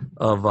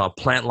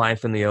plant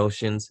life in the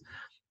oceans.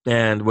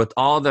 And with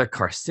all the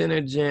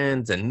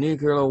carcinogens and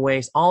nuclear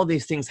waste, all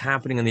these things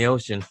happening in the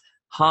ocean,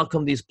 how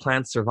come these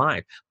plants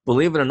survive?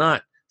 Believe it or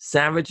not,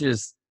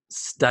 Savage's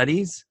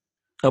studies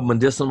of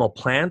medicinal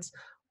plants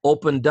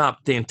opened up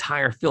the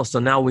entire field. So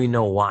now we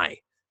know why.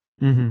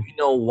 We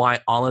know why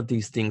all of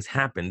these things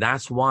happen.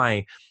 That's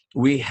why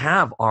we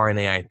have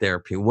RNAi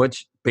therapy,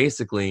 which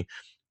basically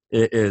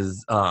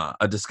is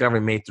a discovery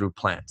made through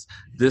plants.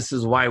 This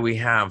is why we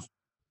have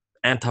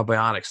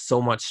antibiotics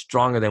so much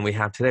stronger than we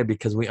have today,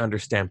 because we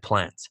understand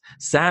plants.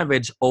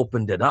 Savage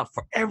opened it up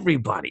for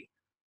everybody.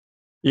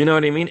 You know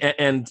what I mean?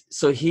 And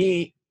so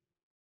he,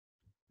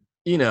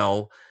 you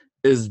know,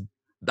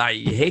 I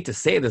hate to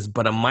say this,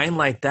 but a mind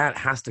like that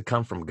has to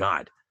come from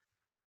God.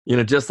 You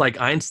know, just like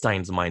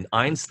Einstein's mind.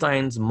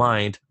 Einstein's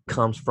mind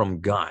comes from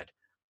God.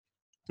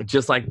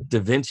 Just like Da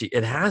Vinci.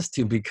 It has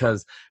to,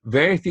 because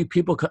very few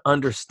people could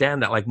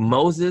understand that. Like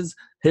Moses,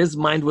 his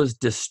mind was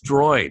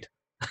destroyed.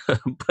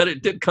 But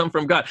it did come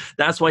from God.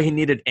 That's why he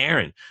needed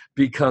Aaron.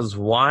 Because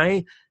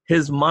why?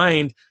 His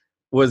mind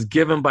was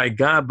given by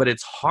God, but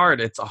it's hard.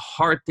 It's a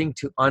hard thing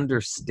to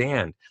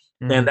understand.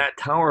 And that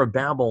Tower of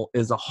Babel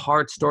is a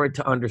hard story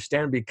to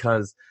understand,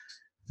 because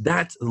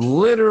that's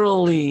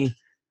literally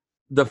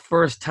the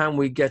first time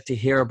we get to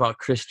hear about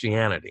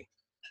Christianity.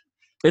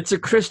 It's a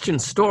Christian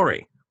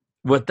story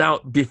because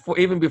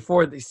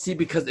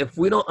if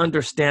we don't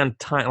understand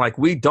time, like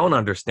we don't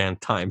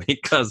understand time,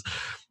 because,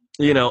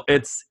 you know,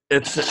 it's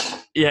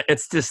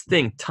this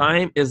thing.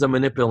 Time is a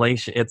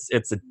manipulation.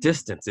 It's a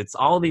distance. It's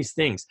all these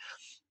things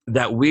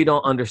that we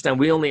don't understand.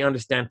 We only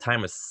understand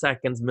time as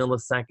seconds,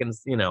 milliseconds,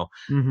 you know,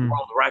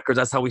 world records.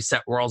 That's how we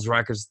set world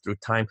records, through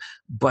time.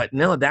 But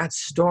no, that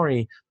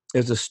story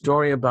is a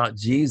story about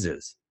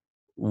Jesus.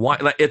 Why?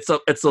 Like it's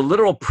a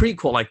literal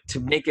prequel, like to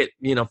make it,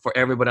 you know, for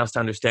everybody else to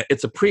understand.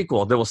 It's a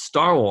prequel. There was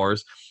Star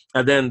Wars,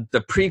 and then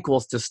the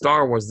prequels to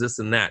Star Wars, this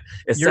and that.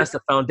 It sets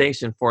the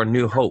foundation for A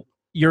New Hope.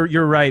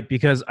 You're right,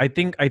 because I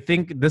think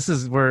this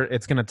is where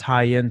it's going to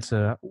tie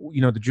into,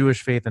 you know, the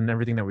Jewish faith and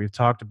everything that we've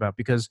talked about,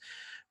 because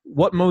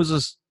what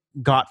Moses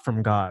got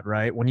from God,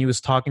 right? When he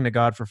was talking to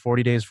God for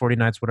 40 days, 40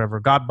 nights,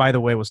 whatever. God, by the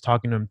way, was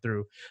talking to him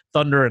through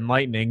thunder and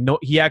lightning. No,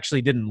 he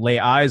actually didn't lay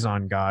eyes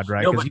on God,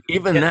 right? No, but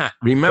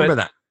remember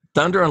that.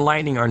 Thunder and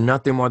lightning are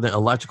nothing more than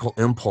electrical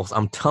impulse.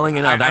 I'm telling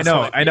you now.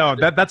 I know.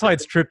 That's why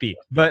it's trippy.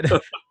 But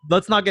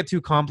let's not get too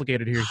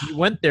complicated here. He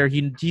went there. He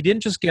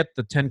didn't just get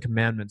the 10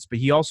 Commandments, but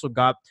he also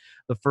got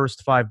the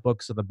first 5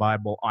 books of the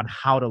Bible on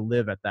how to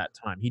live at that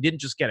time. He didn't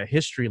just get a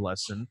history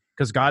lesson,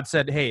 because God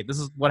said, hey, this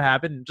is what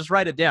happened. Just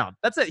write it down.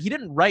 That's it. He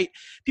didn't write.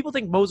 People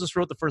think Moses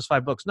wrote the first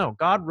 5 books. No,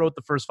 God wrote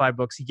the first 5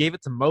 books. He gave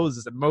it to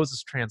Moses, and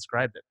Moses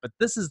transcribed it. But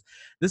this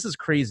is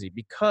crazy,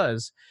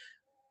 because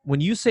when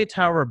you say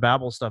Tower of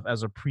Babel stuff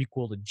as a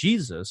prequel to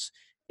Jesus,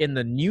 in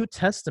the New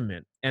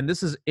Testament, and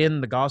this is in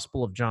the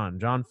Gospel of John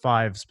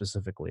 5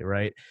 specifically,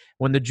 right?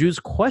 When the Jews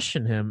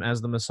question him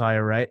as the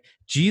Messiah, right?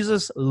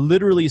 Jesus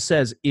literally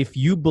says, if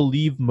you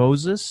believe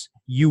Moses,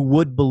 you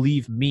would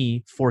believe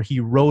me, for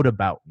he wrote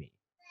about me.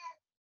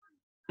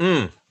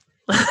 And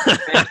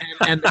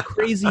the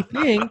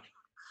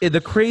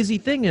crazy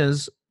thing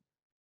is,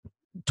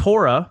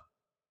 Torah,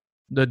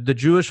 the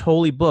Jewish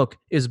holy book,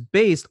 is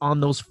based on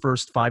those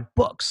first 5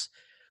 books.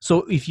 So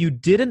if you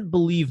didn't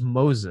believe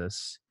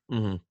Moses,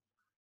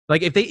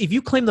 like if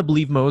you claim to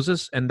believe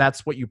Moses and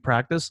that's what you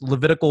practice,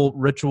 Levitical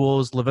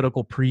rituals,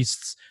 Levitical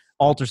priests,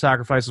 altar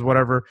sacrifices,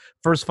 whatever,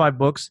 first 5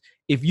 books,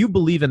 if you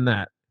believe in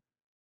that,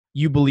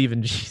 you believe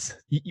in Jesus,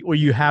 or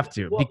you have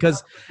to,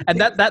 because, and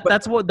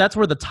that's where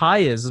the tie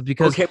is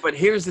because. Okay, but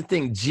here's the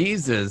thing,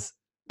 Jesus,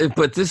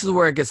 but this is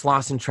where it gets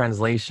lost in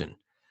translation.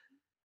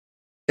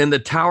 In the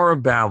Tower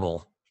of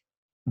Babel,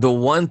 the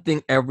one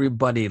thing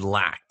everybody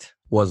lacked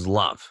was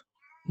love.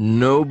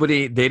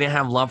 They didn't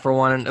have love for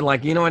one another.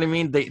 Like, you know what I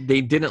mean?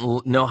 They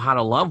didn't know how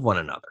to love one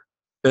another.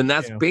 And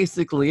that's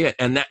basically it.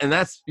 And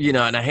that's, you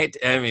know, and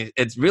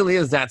it really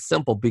is that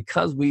simple,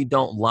 because we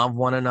don't love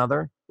one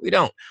another. We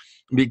don't,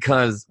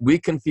 because we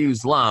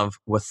confuse love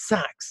with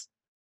sex.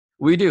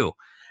 We do.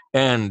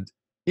 And,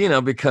 you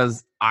know,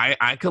 because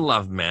I could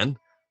love men,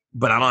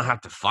 but I don't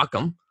have to fuck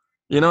them.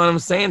 You know what I'm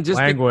saying? Just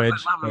language.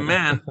 Because I love a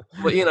man,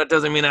 well, you know, it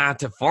doesn't mean I have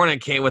to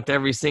fornicate with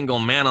every single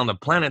man on the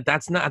planet.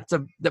 That's not.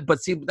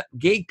 But see,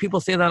 gay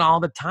people say that all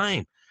the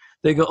time.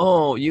 They go,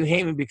 "Oh, you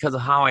hate me because of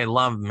how I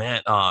love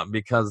men,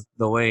 because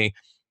the way,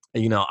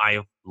 you know, I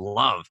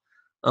love."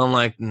 I'm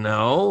like,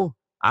 no,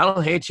 I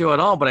don't hate you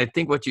at all. But I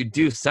think what you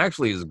do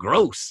sexually is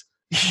gross.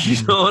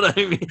 You know what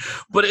I mean?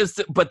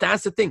 But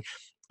that's the thing.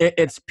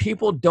 It's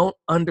people don't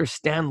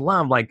understand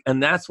love. Like,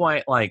 and that's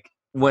why, like,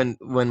 when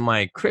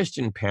my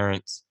Christian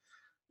parents,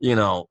 you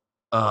know,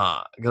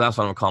 because that's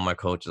what I'm calling my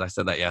coaches. I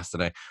said that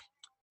yesterday.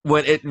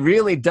 When it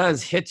really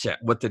does hit you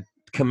with the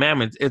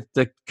commandments,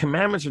 the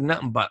commandments are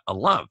nothing but a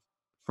love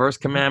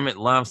First commandment,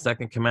 love.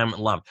 Second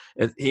commandment, love.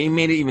 He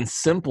made it even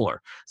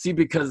simpler. See,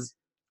 because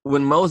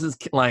when Moses,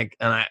 like,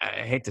 and I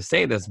hate to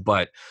say this,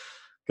 but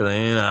because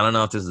I don't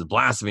know if this is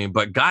blasphemy,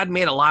 but God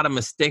made a lot of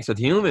mistakes with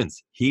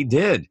humans. He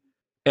did.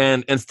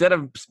 And instead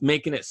of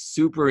making it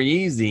super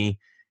easy,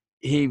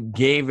 he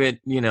gave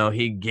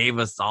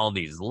us all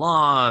these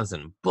laws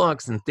and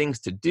books and things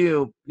to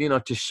do,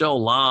 to show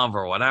love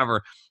or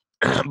whatever.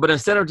 But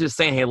instead of just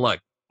saying, hey, look,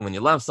 when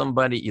you love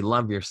somebody, you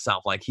love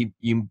yourself. Like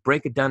you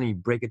break it down and you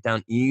break it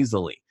down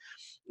easily.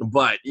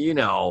 But,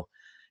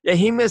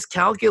 he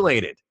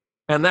miscalculated.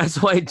 And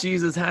that's why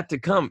Jesus had to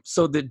come.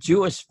 So the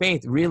Jewish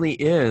faith really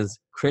is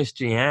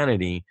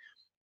Christianity.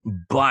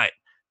 But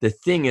the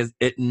thing is,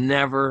 it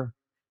never,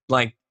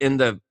 like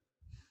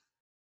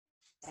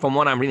from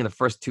what I'm reading, the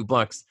first 2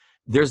 books,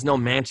 there's no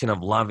mention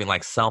of loving,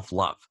 like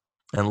self-love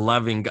and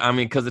loving. I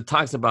mean, because it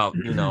talks about,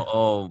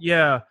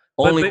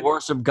 only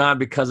worship God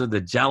because of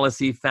the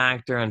jealousy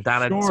factor and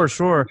that.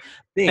 Sure.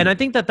 And I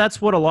think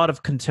that's what a lot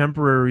of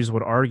contemporaries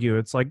would argue.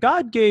 It's like,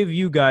 God gave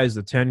you guys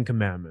the 10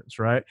 commandments,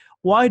 right?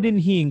 Why didn't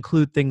he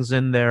include things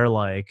in there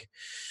like,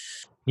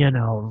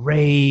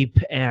 rape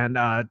and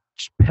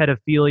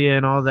pedophilia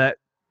and all that?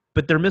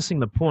 But they're missing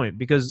the point,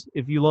 because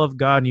if you love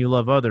God and you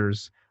love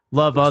others,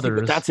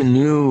 others. But that's a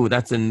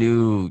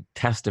New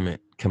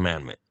Testament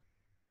commandment.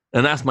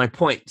 And that's my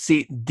point.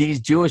 See, these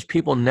Jewish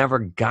people never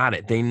got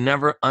it. They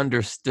never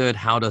understood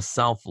how to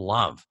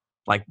self-love,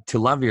 like to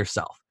love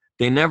yourself.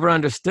 They never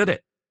understood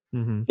it.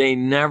 Mm-hmm. They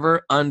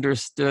never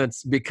understood,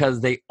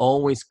 because they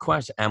always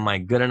question, am I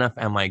good enough?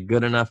 Am I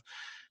good enough?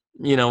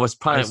 It's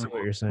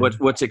probably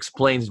which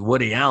explains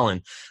Woody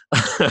Allen.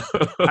 That's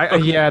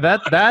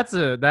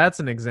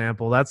an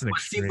example. That's an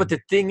extreme. See, but the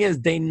thing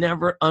is, they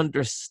never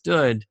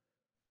understood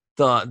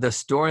the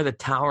story of the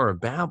Tower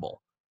of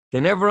Babel. They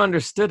never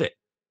understood it.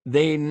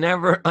 They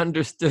never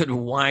understood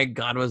why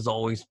God was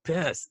always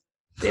pissed.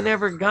 They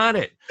never got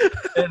it.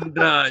 And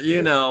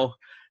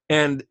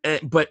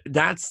but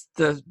that's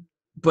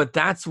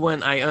when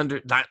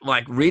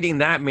like reading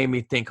that made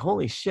me think,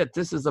 holy shit,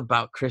 this is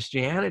about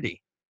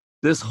Christianity.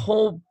 This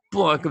whole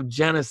book of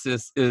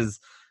Genesis is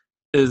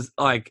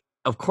like,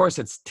 of course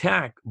it's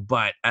tech,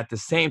 but at the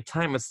same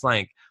time, it's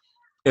like,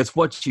 it's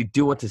what you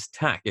do with this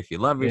tech. If you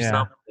love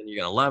yourself, then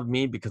you're going to love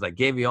me because I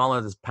gave you all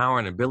of this power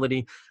and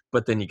ability,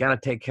 but then you got to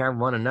take care of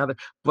one another.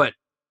 But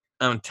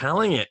I'm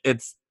telling you,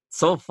 it's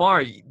so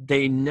far,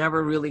 they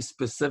never really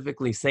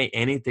specifically say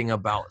anything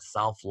about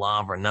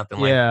self-love or nothing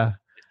like that.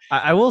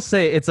 I will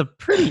say it's a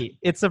pretty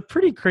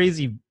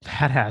crazy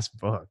badass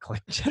book.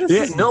 Like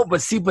Genesis.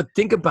 But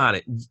think about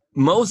it.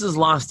 Moses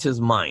lost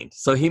his mind,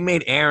 so he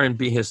made Aaron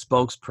be his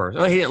spokesperson.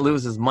 Well, he didn't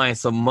lose his mind,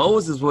 so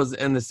Moses was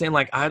in the same.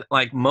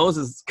 Like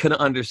Moses couldn't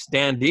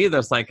understand either.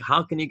 It's like,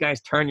 how can you guys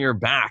turn your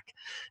back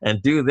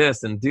and do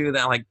this and do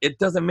that? Like, it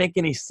doesn't make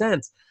any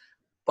sense.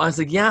 But I was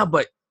like, yeah,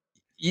 but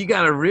you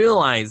got to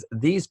realize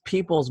these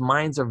people's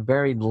minds are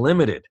very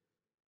limited.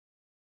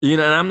 And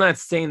I'm not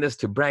saying this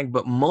to brag,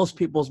 but most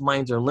people's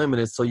minds are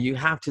limited. So you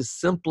have to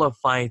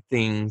simplify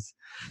things.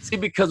 See,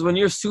 because when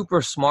you're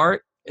super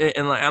smart,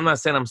 and like, I'm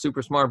not saying I'm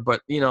super smart, but,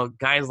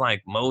 guys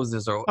like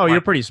Moses or... Oh, you're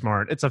pretty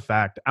smart. It's a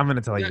fact. I'm going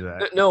to tell you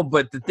that. No,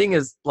 but the thing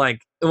is,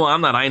 like, well, I'm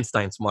not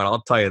Einstein smart.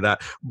 I'll tell you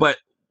that. But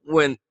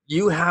when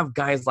you have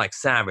guys like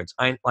Savage,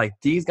 like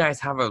these guys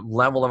have a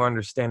level of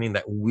understanding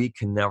that we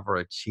can never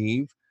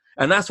achieve.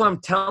 And that's what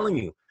I'm telling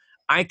you.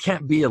 I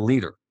can't be a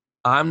leader.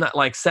 I'm not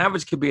like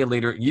Savage could be a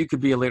leader. You could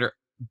be a leader.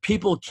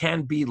 People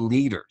can be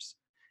leaders,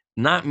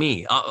 not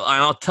me.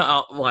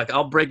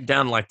 I'll break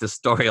down like the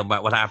story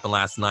about what happened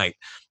last night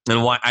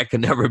and why I could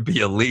never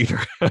be a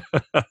leader.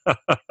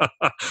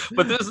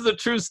 But this is a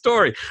true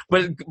story.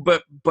 But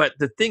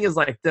the thing is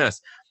like this: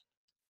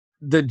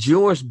 the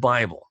Jewish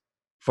Bible,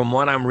 from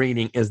what I'm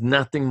reading, is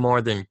nothing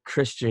more than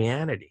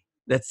Christianity.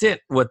 That's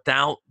it.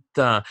 Without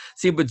but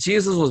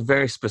Jesus was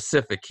very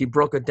specific. He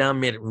broke it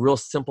down, made it real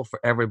simple for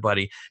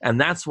everybody.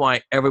 And that's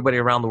why everybody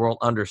around the world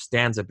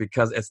understands it,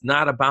 because it's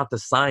not about the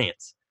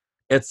science.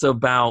 It's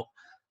about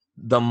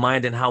the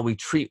mind and how we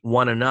treat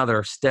one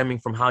another, stemming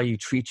from how you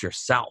treat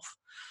yourself.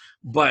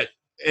 But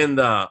in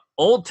the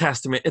Old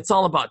Testament, it's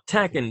all about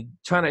tech and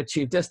trying to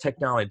achieve this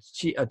technology,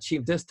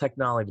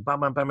 bam,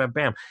 bam, bam, bam,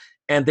 bam.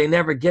 And they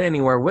never get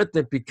anywhere with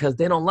it because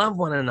they don't love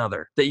one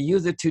another. They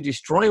use it to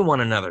destroy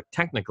one another,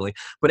 technically.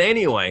 But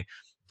anyway...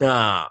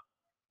 But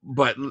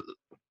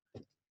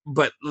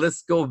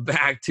let's go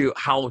back to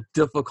how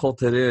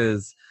difficult it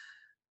is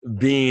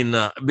being,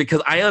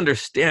 because I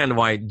understand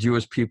why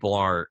Jewish people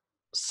are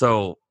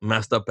so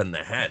messed up in the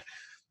head.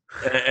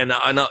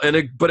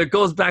 But it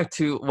goes back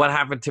to what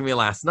happened to me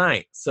last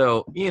night.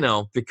 So,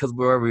 because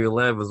where we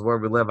live is where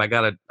we live, I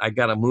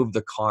gotta move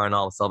the car and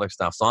all this other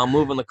stuff. So I'm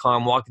moving the car.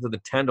 I'm walking to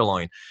the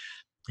Tenderloin.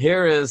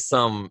 Here is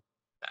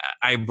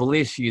I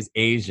believe she's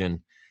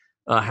Asian.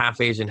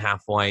 Half Asian,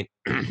 half white,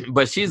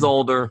 but she's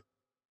older.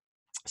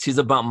 She's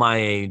about my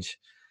age,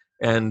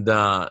 and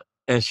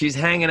she's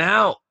hanging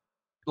out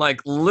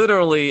like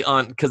literally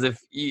on, because I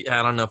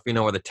don't know if you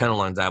know where the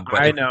Tenderloin's at,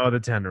 but I know the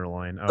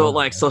Tenderloin.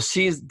 So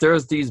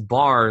there's these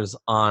bars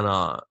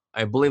on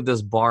I believe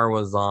this bar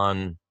was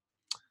on,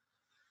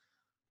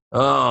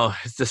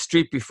 it's the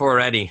street before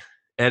Eddie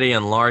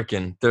and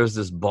Larkin. There's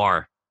this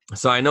bar.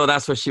 So I know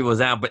that's where she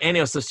was at. But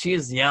anyway, so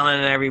she's yelling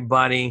at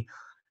everybody.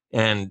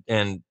 And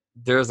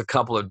there's a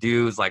couple of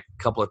dudes, like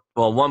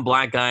one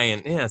black guy,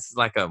 and yeah, it's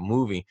like a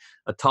movie.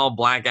 A tall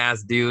black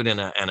ass dude and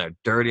a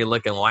dirty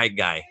looking white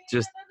guy.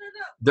 Just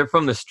they're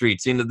from the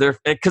streets, they're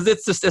because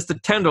it's the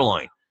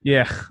Tenderloin.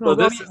 Yeah. So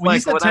when you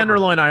said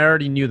Tenderloin, I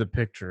already knew the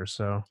picture.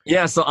 So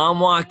yeah, so I'm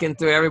walking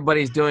through.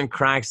 Everybody's doing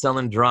crack,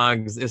 selling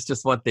drugs. It's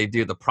just what they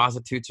do. The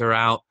prostitutes are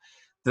out.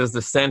 There's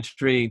the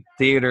Century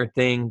Theater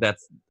thing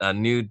that's a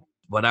new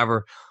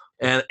whatever,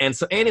 and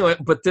so anyway,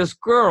 but this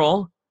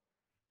girl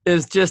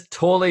is just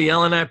totally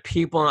yelling at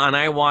people, and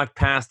I walked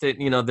past it.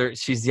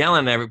 She's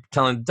yelling at everybody,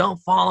 telling, "Don't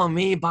follow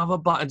me," blah blah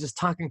blah, and just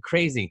talking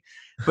crazy.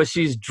 But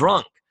she's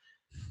drunk.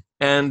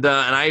 And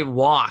I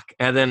walk,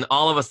 and then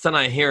all of a sudden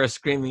I hear her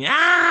screaming,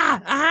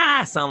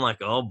 ah! So I'm like,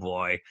 oh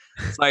boy.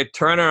 So I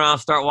turn around,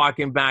 start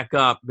walking back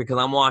up because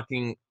I'm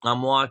walking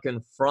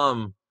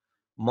from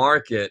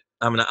Market.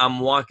 I'm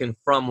walking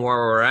from where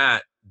we're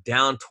at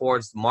down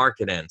towards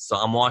Market end. So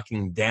I'm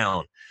walking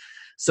down.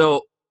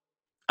 So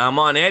I'm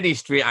on Eddy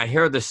Street. I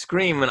hear the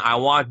scream, and I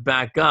walk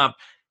back up,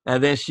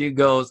 and then she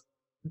goes,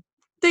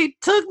 "They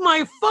took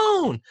my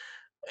phone."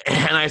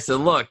 And I said,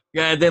 look,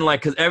 and then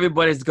because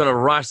everybody's going to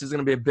rush, there's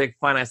going to be a big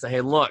fight. I said,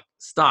 hey, look,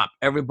 stop.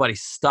 Everybody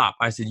stop.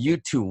 I said, you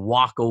two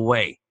walk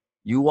away.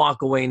 You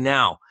walk away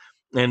now.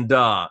 And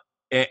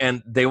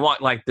they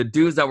walked, like the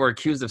dudes that were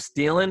accused of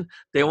stealing,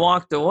 they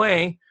walked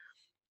away.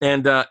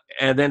 And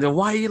then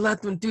why you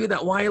let them do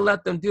that? Why you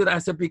let them do that? I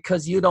said,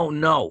 because you don't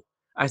know.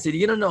 I said,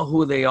 you don't know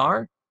who they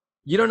are.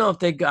 You don't know if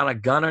they got a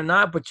gun or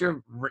not, but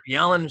you're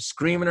yelling,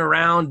 screaming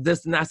around,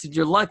 this and that. I said,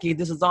 you're lucky.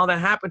 This is all that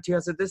happened to you. I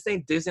said, this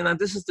ain't Disneyland.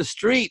 This is the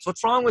streets.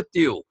 What's wrong with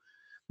you?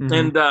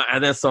 Mm-hmm.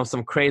 And then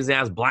some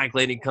crazy-ass black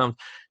lady comes.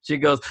 She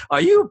goes, are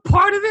you a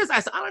part of this? I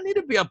said, I don't need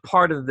to be a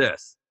part of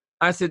this.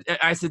 I said,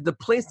 the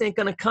police ain't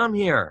going to come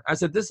here. I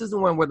said, this isn't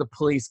where the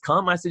police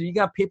come. I said, you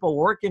got people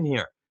working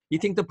here. You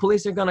think the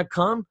police are going to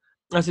come?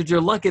 I said,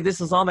 you're lucky. This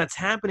is all that's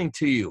happening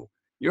to you.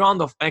 You're on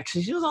the –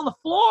 actually, she was on the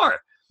floor.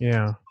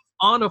 Yeah.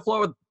 On the floor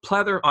with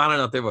pleather, I don't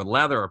know if they were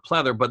leather or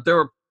pleather, but there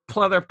were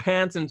pleather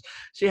pants, and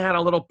she had a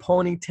little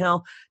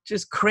ponytail,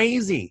 just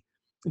crazy,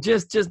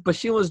 but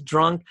she was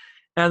drunk.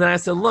 And then I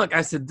said, look,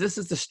 this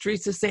is the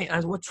streets of St. I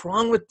said, what's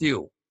wrong with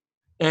you?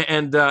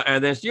 And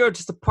then you're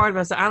just a part of it.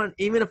 I said,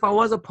 even if I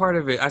was a part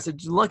of it, I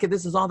said, look,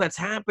 this is all that's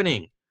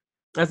happening.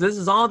 I said, this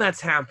is all that's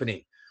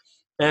happening.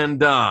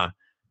 And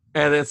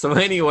then so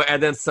anyway,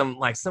 and then some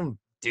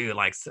dude,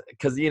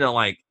 cause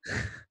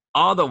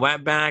all the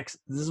wetbacks,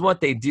 this is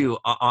what they do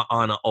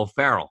on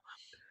O'Farrell.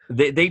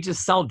 They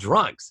just sell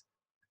drugs.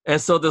 And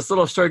so this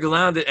little short goes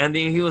around it, and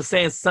then he was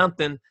saying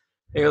something.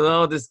 He goes,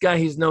 oh, this guy,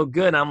 he's no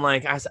good. I'm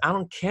like, I said, I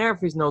don't care if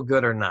he's no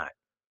good or not.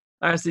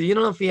 I said, you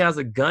don't know if he has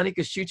a gun, he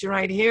could shoot you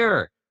right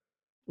here.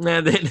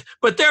 And then,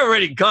 but they're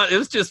already gone. It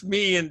was just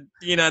me and,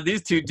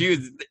 these two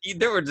dudes.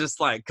 They were just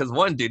because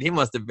one dude, he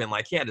must have been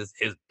he had his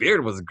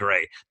beard was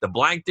gray. The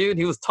black dude,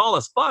 he was tall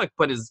as fuck,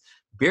 but his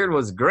beard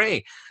was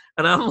gray.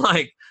 And I'm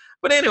like,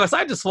 but anyway, so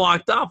I just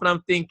walked off, and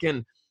I'm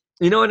thinking,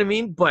 you know what I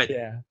mean? But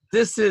yeah.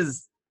 This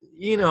is,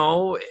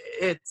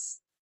 it's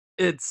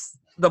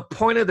the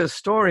point of the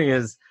story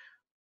is,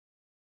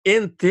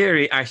 in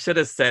theory, I should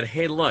have said,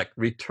 hey, look,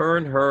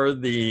 return her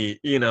the,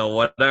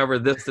 whatever,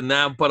 this and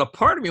that. But a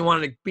part of me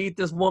wanted to beat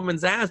this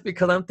woman's ass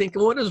because I'm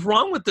thinking, what is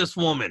wrong with this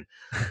woman?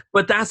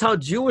 But that's how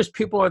Jewish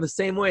people are the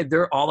same way.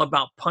 They're all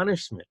about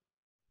punishment.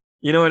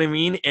 You know what I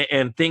mean?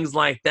 And things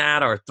like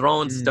that, or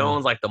throwing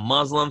stones like the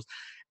Muslims.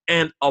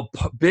 And a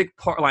big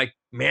part,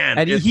 man.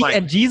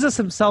 And Jesus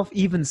himself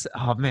even said,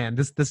 oh man,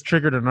 this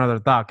triggered another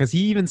thought, because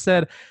he even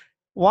said,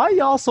 why are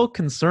y'all so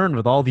concerned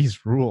with all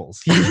these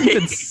rules?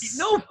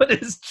 No, but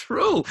it's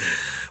true.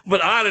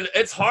 But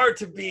it's hard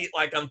to be,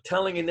 I'm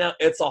telling you now,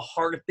 it's a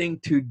hard thing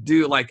to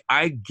do.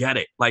 I get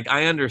it.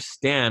 I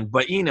understand.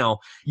 But, you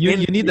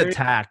need the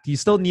tact. You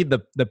still need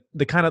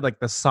the kind of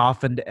the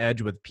softened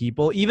edge with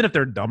people. Even if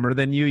they're dumber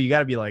than you, you got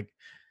to be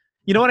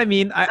you know what I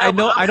mean? I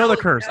know the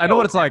curse. I know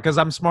what it's like, because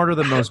I'm smarter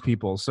than most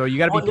people. So you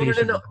got to be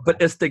patient. No. But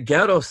it's the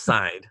ghetto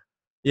side.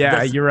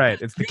 Yeah, you're right.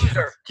 It's the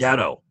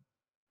ghetto.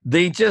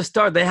 They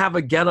they have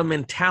a ghetto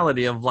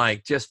mentality of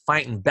just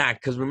fighting back.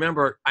 Because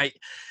remember,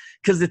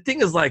 because the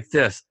thing is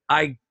this.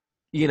 I've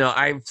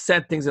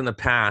said things in the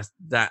past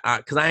that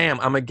because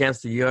I'm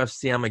against the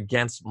UFC. I'm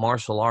against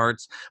martial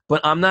arts, but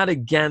I'm not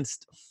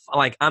against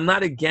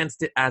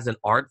it as an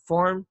art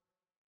form.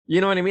 You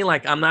know what I mean?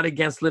 I'm not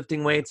against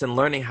lifting weights and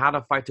learning how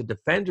to fight to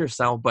defend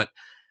yourself, but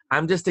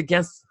I'm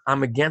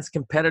against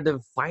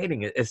competitive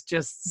fighting. It's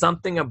just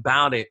something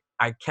about it.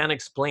 I can't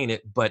explain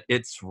it, but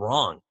it's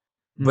wrong.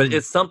 Mm-hmm. But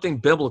it's something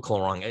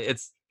biblical wrong.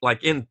 It's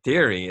in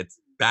theory, it's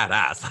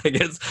badass.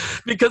 It's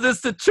because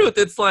it's the truth.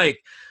 It's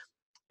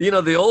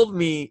the old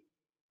me,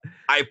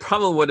 I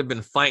probably would have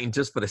been fighting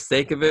just for the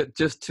sake of it,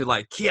 just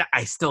to yeah,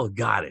 I still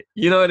got it.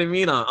 You know what I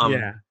mean?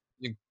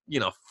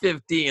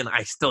 50 and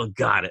I still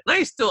got it.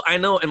 And I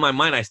know in my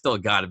mind I still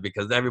got it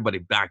because everybody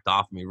backed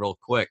off me real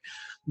quick.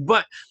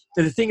 But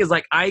the thing is,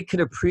 like, I could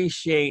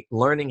appreciate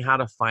learning how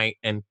to fight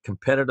and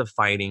competitive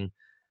fighting,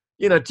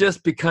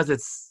 just because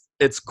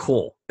it's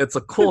cool. It's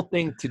a cool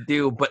thing to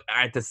do, but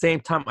at the same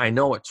time, I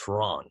know it's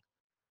wrong.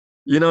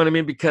 You know what I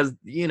mean? Because,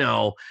 you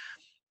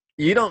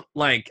don't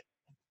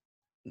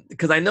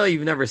because I know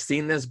you've never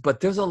seen this, but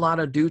there's a lot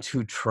of dudes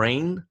who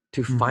train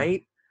to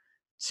fight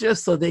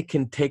just so they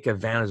can take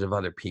advantage of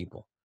other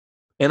people.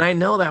 And I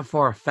know that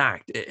for a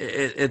fact.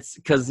 It's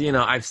because,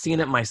 I've seen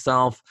it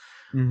myself.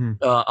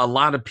 A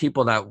lot of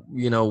people that,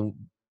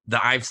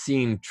 that I've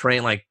seen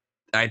train, like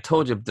I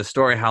told you the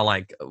story how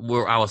like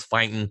where I was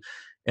fighting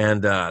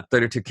and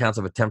 32 counts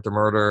of attempted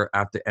murder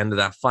at the end of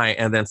that fight.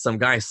 And then some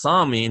guy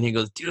saw me and he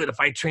goes, dude, if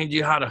I trained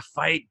you how to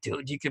fight,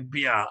 dude, you could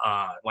be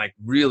like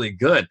really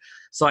good.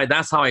 So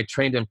that's how I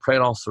trained in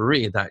Predal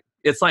Suri. That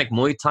it's like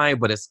Muay Thai,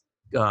 but it's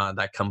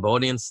that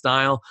Cambodian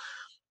style.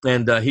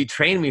 And he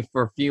trained me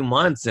for a few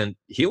months and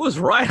he was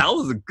right. I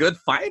was a good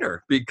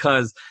fighter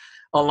because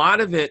a lot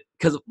of it,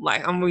 because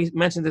like we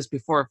mentioned this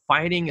before,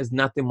 fighting is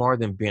nothing more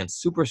than being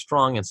super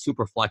strong and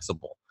super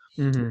flexible.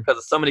 Because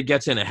if somebody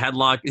gets you in a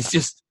headlock, it's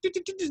just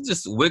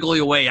wiggle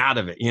your way out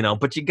of it,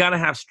 but you got to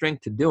have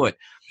strength to do it.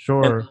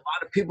 Sure. And a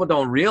lot of people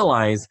don't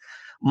realize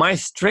my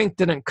strength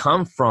didn't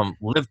come from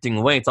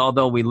lifting weights,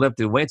 although we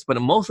lifted weights, but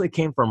it mostly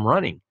came from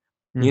running.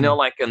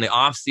 Like in the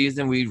off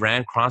season, we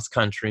ran cross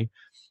country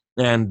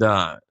and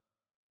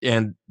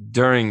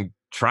during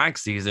track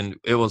season,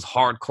 it was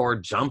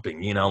hardcore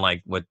jumping,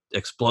 like with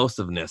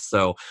explosiveness.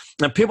 So,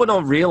 and people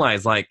don't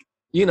realize like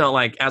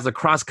as a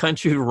cross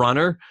country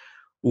runner,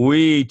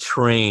 we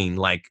train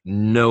like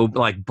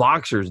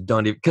boxers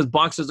don't even, because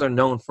boxers are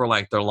known for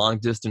like their long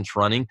distance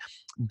running,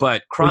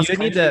 but cross you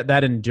need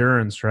that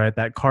endurance, right?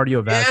 That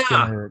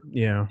cardiovascular.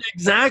 Yeah,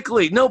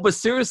 exactly. No, but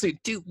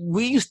seriously, dude,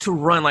 we used to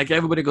run like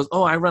everybody goes,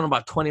 oh, I run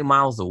about 20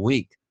 miles a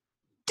week.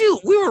 Dude,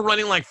 we were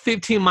running like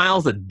 15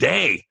 miles a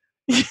day.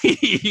 And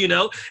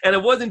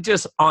it wasn't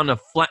just on a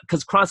flat,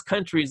 because cross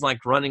country is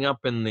like running up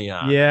in the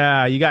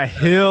you got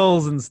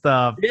hills and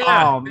stuff.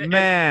 Oh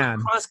man,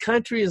 cross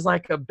country is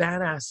like a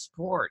badass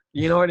sport.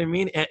 You know what I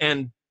mean?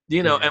 And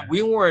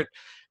we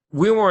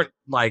weren't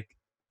like,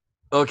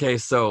 okay,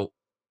 so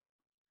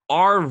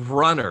our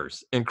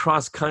runners in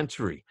cross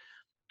country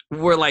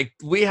were like,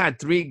 we had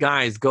 3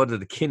 guys go to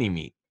the Kinney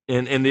meet,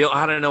 and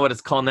I don't know what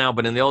it's called now,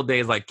 but in the old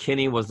days, like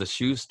Kinney was the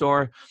shoe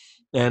store.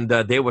 And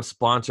they would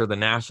sponsor the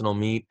national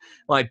meet.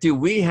 Like, dude,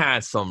 we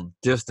had some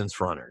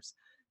distance runners.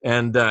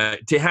 And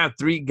to have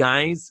 3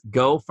 guys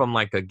go from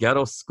like a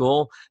ghetto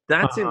school,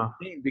 that's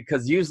insane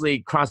because usually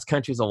cross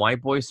country is a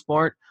white boy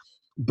sport.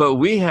 But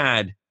we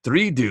had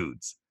 3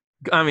 dudes.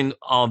 I mean,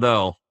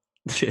 although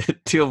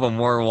 2 of them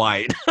were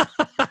white.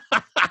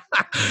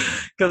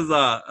 Because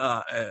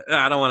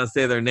I don't want to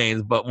say their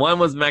names, but 1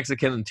 was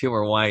Mexican and 2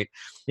 were white.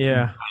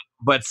 Yeah.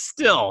 But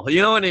still,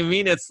 you know what I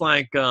mean? It's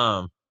like...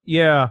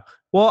 yeah.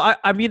 Well,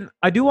 I mean,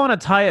 I do want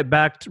to tie it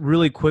back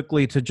really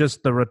quickly to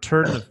just the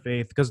return of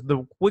faith, because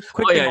the quick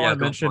thing I want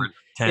to mention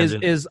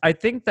is I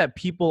think that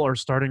people are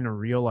starting to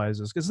realize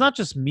this. It's not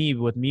just me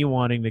with me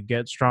wanting to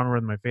get stronger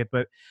in my faith,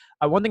 but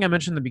one thing I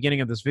mentioned in the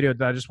beginning of this video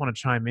that I just want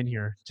to chime in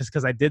here, just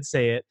because I did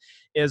say it,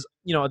 is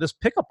this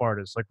pickup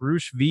artist like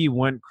Roosh V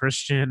went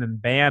Christian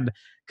and banned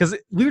because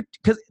the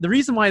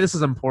reason why this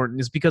is important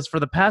is because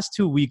for the past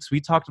 2 weeks we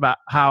talked about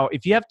how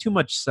if you have too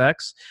much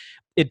sex,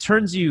 it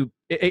turns you,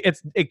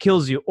 it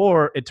kills you,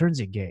 or it turns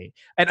you gay.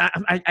 And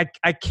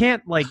I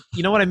can't, like,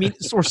 you know what I mean?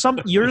 Or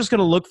you're just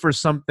gonna look for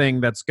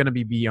something that's gonna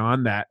be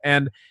beyond that.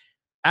 And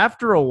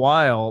after a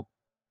while,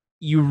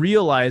 you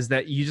realize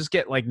that you just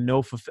get like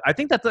no. I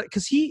think that's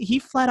because he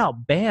flat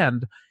out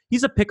banned.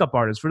 He's a pickup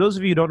artist. For those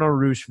of you who don't know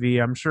Roosh V,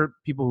 I'm sure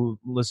people who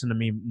listen to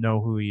me know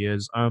who he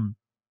is.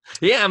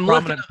 Yeah, I'm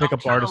trying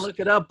to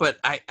look it up, but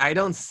I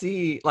don't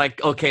see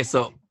like, okay,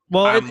 so.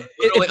 Well, I'm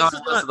literally on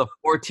the list of the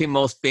 14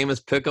 most famous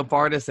pickup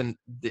artists, and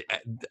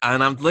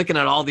I'm looking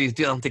at all these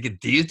dudes. I'm thinking,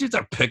 these dudes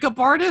are pickup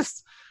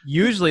artists?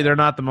 Usually, they're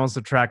not the most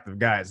attractive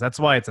guys. That's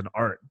why it's an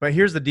art. But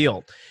here's the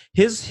deal: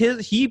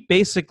 he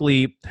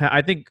basically,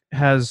 I think,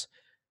 has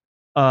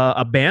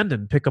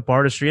abandoned pickup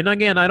artistry. And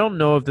again, I don't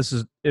know if this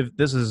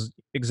is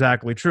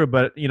exactly true,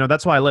 but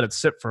that's why I let it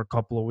sit for a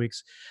couple of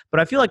weeks. But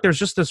I feel like there's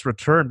just this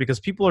return because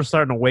people are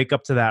starting to wake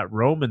up to that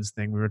Romans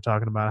thing we were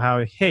talking about,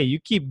 how, hey, you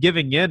keep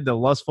giving in to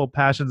lustful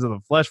passions of the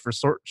flesh for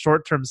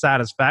short-term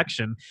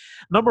satisfaction.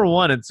 Number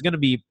one, it's going to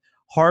be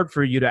hard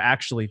for you to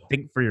actually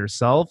think for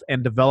yourself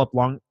and develop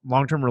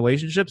long-term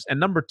relationships. And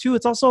number two,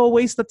 it's also a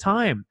waste of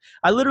time.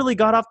 I literally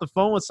got off the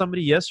phone with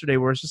somebody yesterday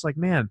where it's just like,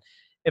 man,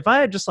 if I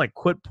had just like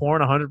quit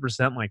porn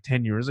 100% like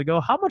 10 years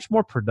ago, how much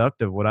more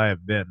productive would I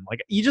have been? Like,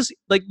 you just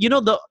like,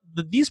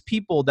 these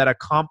people that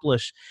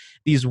accomplish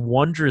these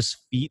wondrous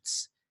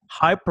feats,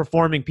 high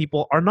performing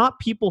people, are not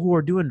people who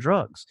are doing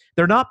drugs.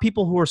 They're not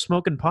people who are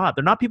smoking pot.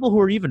 They're not people who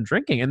are even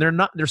drinking. And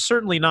they're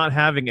certainly not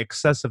having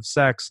excessive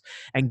sex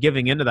and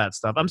giving into that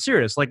stuff. I'm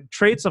serious. Like,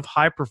 traits of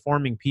high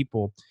performing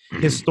people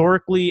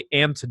historically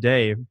and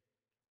today,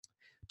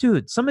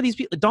 dude, some of these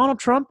people, Donald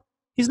Trump,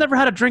 he's never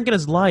had a drink in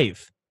his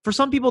life. For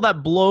some people,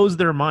 that blows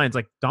their minds.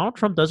 Like, Donald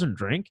Trump doesn't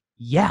drink?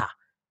 Yeah,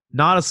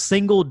 not a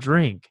single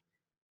drink.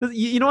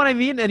 You know what I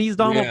mean? And he's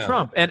Donald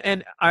Trump.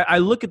 And I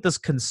look at this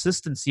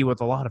consistency with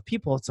a lot of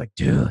people. It's like,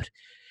 dude,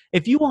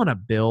 if you want to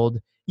build,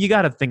 you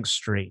got to think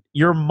straight.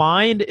 Your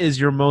mind is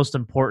your most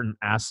important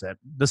asset.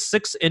 The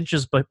 6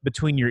 inches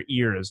between your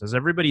ears, as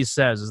everybody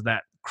says, is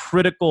that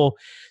critical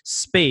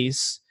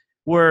space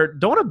where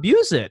don't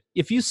abuse it.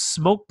 If you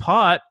smoke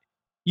pot,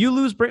 you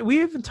lose brain.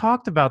 We even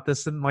talked about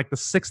this in like the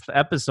 6th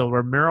episode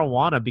where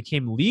marijuana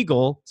became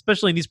legal,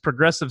 especially in these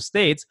progressive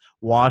states,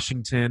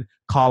 Washington,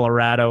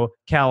 Colorado,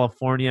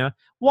 California.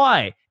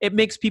 Why? It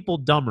makes people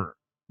dumber.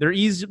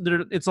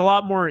 It's a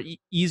lot more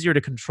easier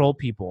to control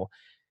people.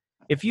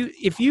 If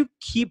you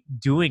keep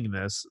doing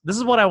this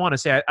is what I want to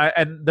say.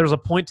 And there's a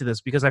point to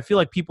this because I feel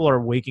like people are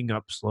waking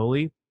up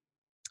slowly.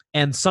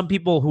 And some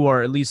people who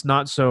are at least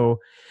not so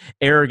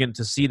arrogant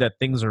to see that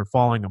things are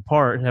falling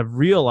apart have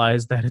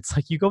realized that it's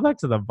like you go back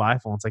to the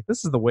Bible and it's like,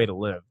 this is the way to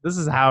live. This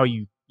is how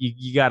you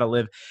got to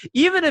live.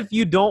 Even if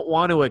you don't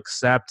want to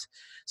accept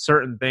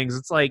certain things,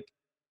 it's like,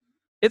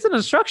 it's an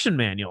instruction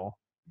manual.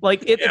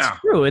 Like it's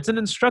true. It's an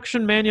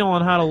instruction manual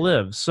on how to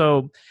live.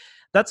 So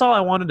that's all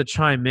I wanted to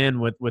chime in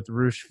with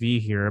Roosh V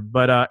here.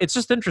 But it's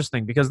just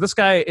interesting because this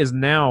guy is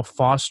now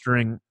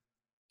fostering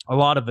a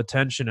lot of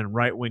attention in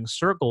right-wing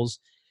circles.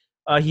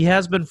 He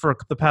has been for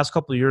the past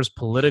couple of years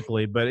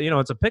politically, but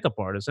it's a pickup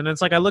artist, and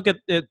it's like I look at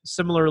it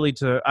similarly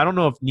to I don't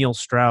know if Neil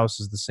Strauss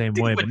is the same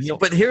way,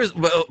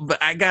 but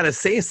I gotta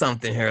say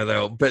something here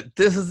though. But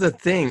this is the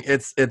thing.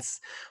 It's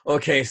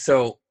okay.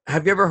 So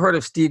have you ever heard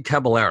of Steve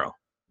Caballero?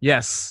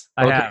 Yes,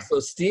 I have. So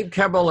Steve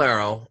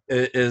Caballero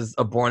is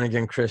a born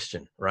again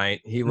Christian,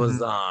 right? He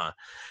was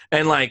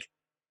and like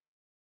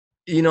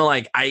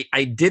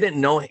I didn't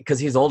know because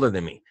he's older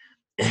than me.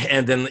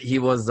 And then he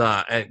was,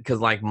 because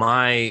like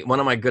one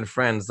of my good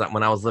friends that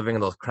when I was living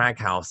in those crack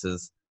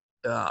houses,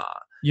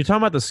 you're talking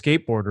about the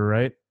skateboarder,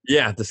 right?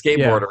 Yeah, the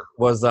skateboarder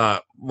was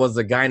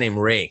a guy named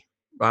Ray.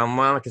 I'm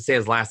not gonna say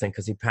his last name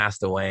because he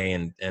passed away,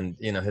 and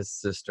his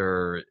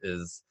sister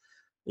is,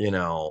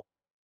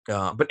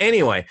 but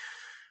anyway,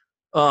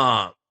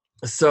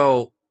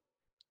 so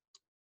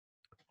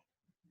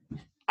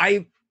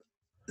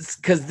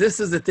because this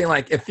is the thing,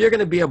 like if you're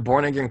gonna be a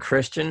born again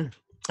Christian,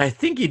 I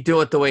think you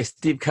do it the way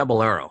Steve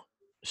Caballero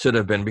should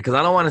have been, because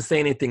I don't want to say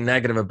anything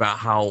negative about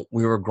how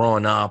we were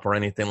growing up or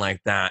anything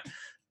like that.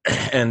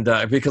 And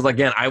because,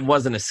 again, I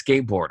wasn't a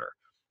skateboarder,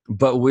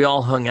 but we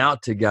all hung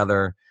out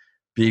together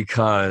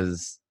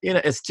because,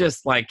 it's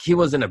just like he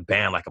was in a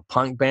band, like a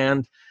punk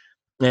band.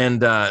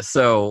 And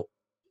so,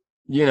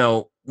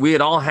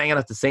 we'd all hang out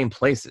at the same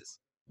places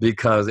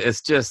because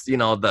it's just,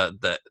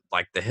 the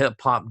hip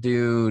hop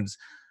dudes,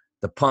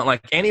 the punk,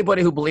 like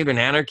anybody who believed in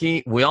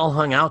anarchy, we all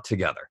hung out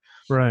together.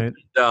 Right.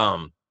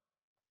 And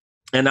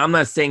I'm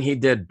not saying he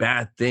did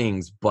bad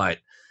things, but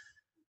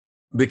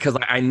because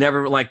I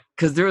never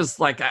because there was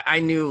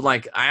I knew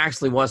I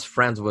actually was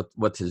friends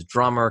with his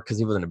drummer because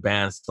he was in a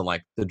band. So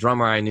the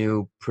drummer I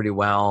knew pretty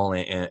well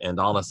and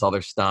all this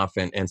other stuff.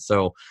 And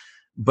so,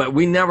 but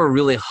we never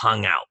really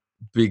hung out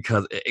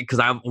because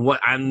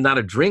I'm not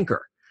a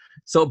drinker.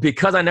 So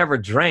because I never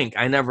drank,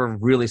 I never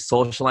really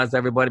socialized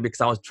everybody because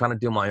I was trying to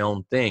do my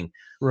own thing.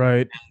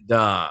 Right.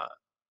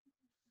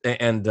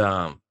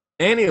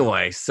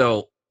 Anyway,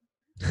 so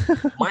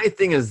my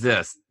thing is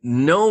this,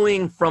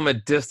 knowing from a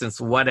distance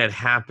what had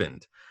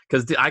happened,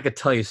 because I could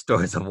tell you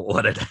stories of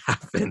what had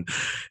happened.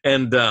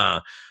 And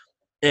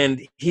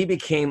he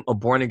became a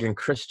born-again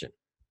Christian,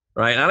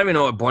 right? I don't even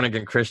know what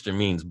born-again Christian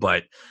means,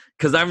 but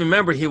because I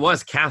remember he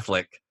was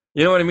Catholic.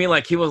 You know what I mean?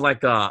 Like he was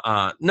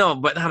no,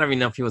 but I don't even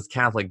know if he was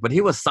Catholic, but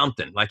he was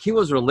something. Like he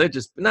was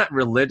religious, but not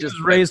religious. He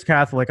was raised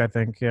Catholic, I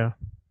think, yeah.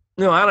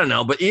 No, I don't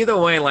know. But either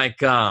way,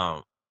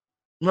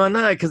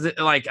 no, because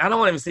I don't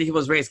want to say he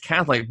was raised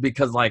Catholic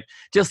because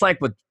just like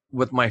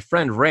with my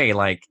friend Ray,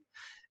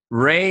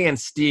 Ray and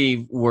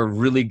Steve were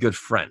really good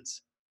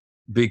friends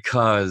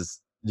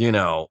because,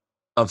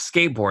 of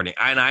skateboarding.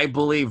 And I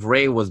believe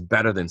Ray was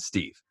better than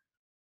Steve.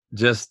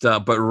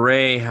 But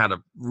Ray had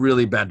a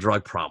really bad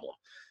drug problem.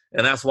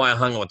 And that's why I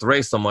hung out with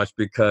Ray so much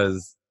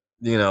because,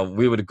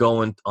 we would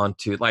go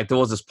onto, there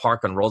was this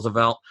park on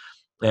Roosevelt.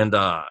 And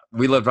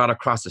we lived right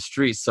across the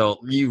street, so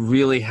you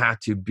really had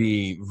to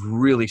be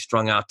really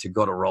strung out to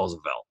go to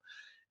Roosevelt.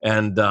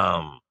 And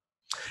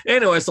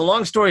anyway, so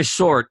long story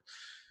short,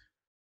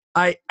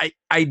 I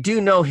do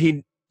know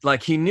he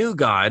knew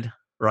God,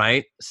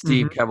 right?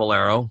 Steve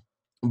Caballero,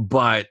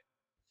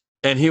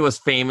 and he was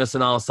famous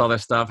and all this other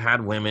stuff,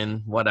 had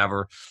women,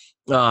 whatever.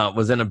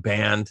 Was in a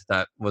band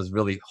that was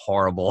really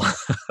horrible.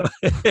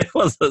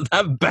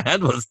 That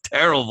band was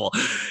terrible.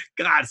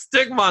 God,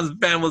 Stigmon's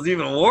band was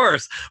even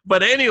worse.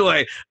 But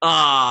anyway,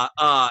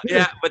 but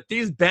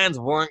these bands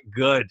weren't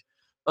good.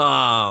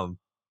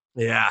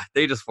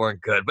 They just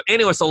weren't good. But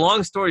anyway, so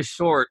long story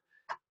short,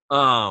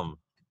 and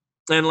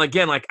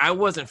again, I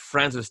wasn't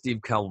friends with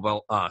Steve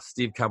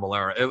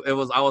Caballero.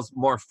 I was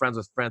more friends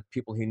with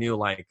people he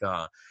knew, and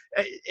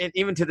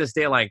even to this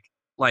day,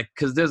 like,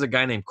 because there's a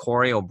guy named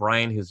Corey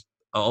O'Brien who's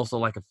also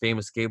like a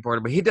famous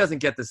skateboarder, but he doesn't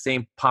get the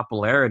same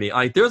popularity.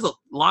 Like, there's a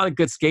lot of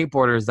good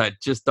skateboarders that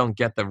just don't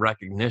get the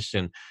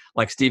recognition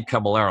like Steve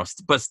Caballero.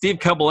 But Steve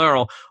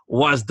Caballero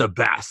was the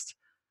best.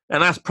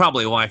 And that's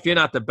probably why. If you're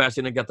not the best,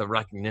 you don't get the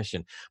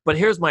recognition. But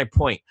here's my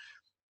point.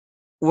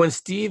 When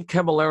Steve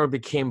Caballero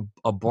became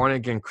a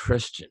born-again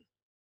Christian,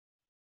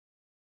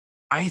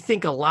 I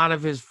think a lot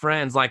of his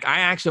friends, like, I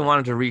actually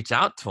wanted to reach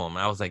out to him.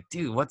 I was like,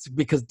 dude,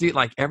 because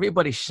like,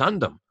 everybody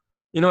shunned him.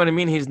 You know what I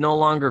mean? He's no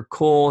longer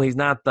cool. He's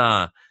not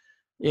the,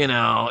 you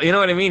know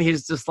what I mean?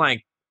 He's just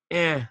like,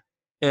 eh.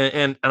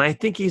 And I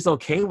think he's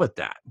okay with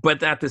that.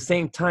 But at the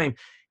same time,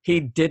 he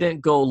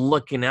didn't go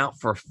looking out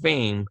for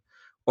fame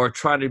or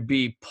try to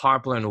be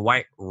popular in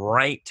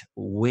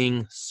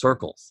right-wing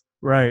circles.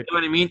 Right. You know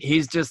what I mean?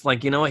 He's just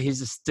like, you know what? He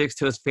just sticks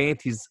to his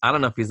faith. I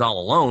don't know if he's all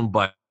alone,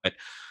 but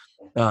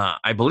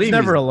I believe he's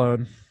never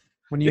alone.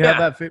 When you have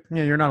that faith,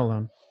 you're not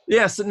alone.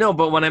 Yes, no,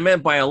 but what I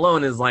meant by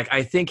alone is, like,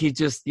 I think he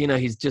just,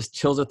 he's just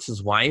chills with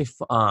his wife.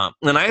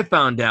 And I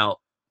found out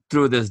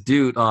through this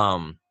dude,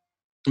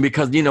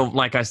 because,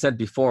 like I said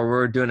before, we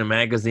were doing a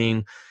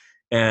magazine,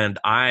 and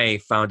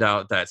I found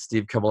out that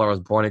Steve Caballero was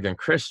born again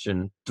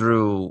Christian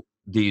through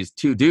these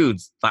two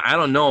dudes. I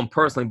don't know him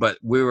personally, but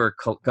we were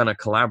going to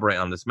collaborate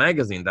on this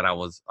magazine that I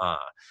was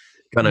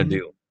going to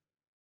do.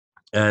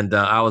 And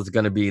I was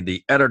going to be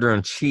the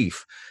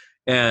editor-in-chief.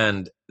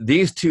 And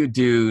these two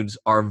dudes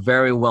are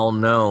very well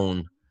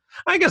known.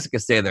 I guess I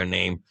could say their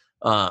name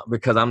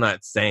because I'm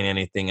not saying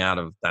anything out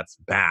of that's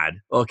bad.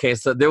 Okay,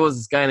 so there was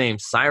this guy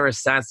named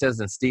Cyrus Sanchez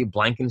and Steve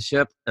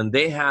Blankenship, and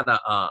they had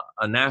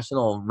a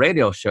national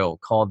radio show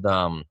called,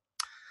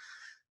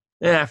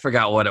 I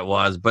forgot what it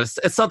was, but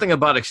it's something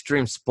about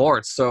extreme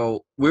sports.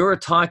 So we were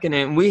talking,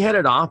 and we hit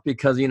it off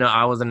because,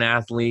 I was an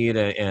athlete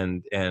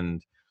and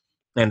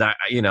I,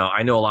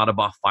 I know a lot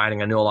about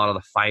fighting. I knew a lot of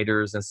the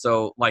fighters. And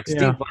so, like,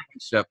 Steve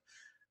Blankenship,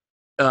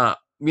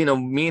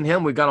 me and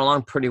him, we got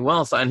along pretty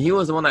well. So, and he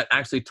was the one that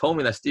actually told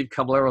me that Steve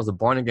Caballero was a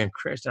born-again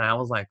Christian. I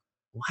was like,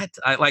 what?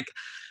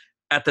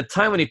 At the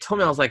time when he told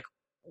me, I was like,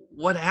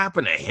 what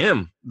happened to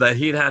him that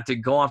he'd have to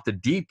go off the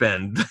deep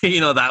end,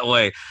 that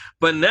way?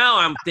 But now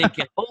I'm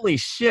thinking, holy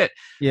shit.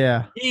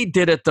 Yeah. He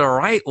did it the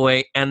right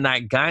way. And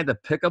that guy, the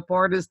pickup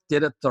artist,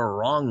 did it the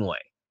wrong way.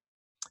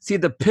 See,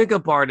 the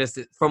pickup artist,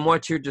 from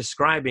what you're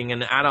describing,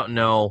 and I don't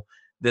know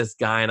this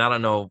guy, and I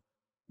don't know,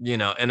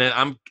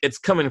 and it's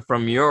coming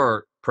from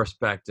your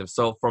perspective.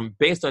 So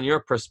based on your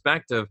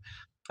perspective,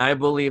 I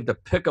believe the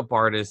pickup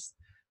artist,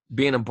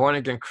 being a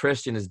born-again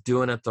Christian, is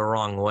doing it the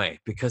wrong way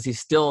because he's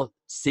still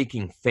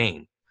seeking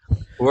fame.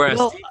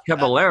 Whereas Steve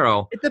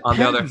Caballero, on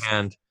the other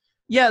hand...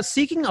 Yeah,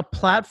 seeking a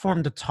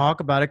platform to talk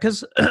about it,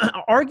 because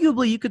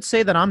arguably you could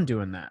say that I'm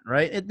doing that,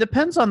 right? It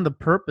depends on the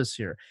purpose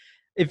here.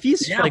 If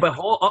he's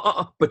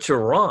but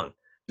you're wrong,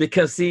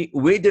 because see,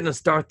 we didn't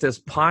start this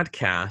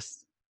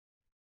podcast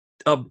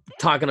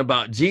talking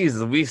about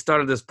Jesus. We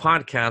started this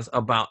podcast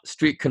about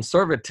street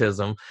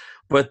conservatism,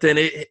 but then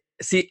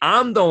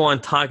I'm the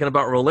one talking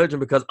about religion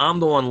because I'm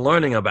the one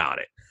learning about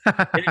it.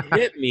 It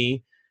hit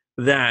me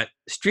that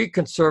street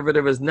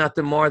conservative is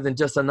nothing more than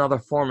just another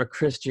form of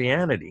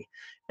Christianity.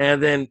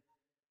 And then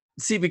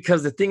see,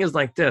 because the thing is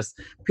like this,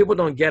 people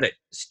don't get it.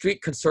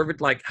 Street conservative,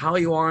 like how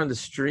you are in the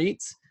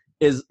streets,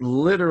 is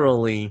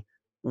literally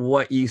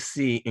what you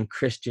see in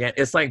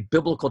Christianity. It's like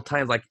biblical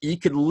times. Like you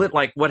could live,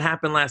 like what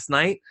happened last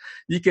night,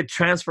 you could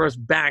transfer us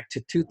back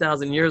to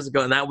 2,000 years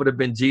ago, and that would have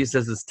been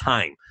Jesus's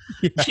time.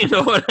 Yeah. You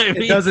know what I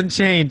mean? It doesn't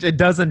change. It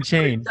doesn't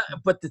change.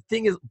 But the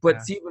thing is,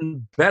 it's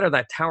even better,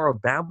 that Tower of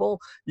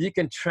Babel, you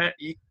can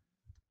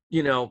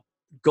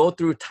go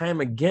through time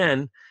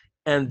again,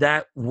 and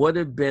that would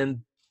have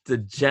been the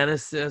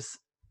genesis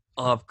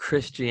of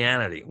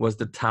Christianity, was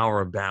the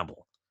Tower of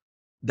Babel.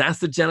 That's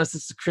the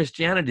genesis of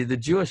Christianity. The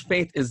Jewish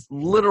faith is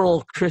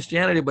literal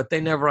Christianity, but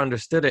they never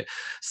understood it.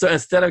 So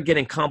instead of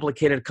getting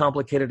complicated,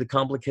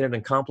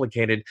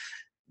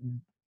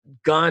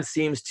 God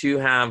seems to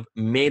have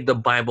made the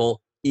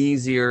Bible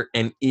easier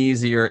and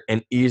easier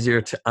and easier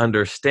to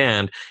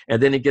understand.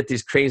 And then you get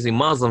these crazy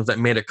Muslims that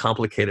made it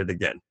complicated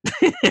again.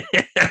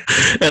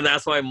 And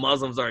that's why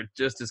Muslims are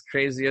just as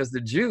crazy as the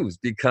Jews,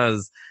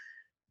 because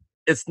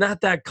it's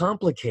not that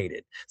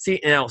complicated. See,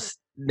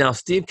 now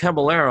Steve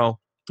Caballero,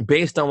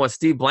 based on what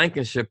Steve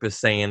Blankenship is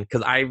saying,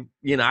 because I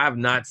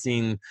haven't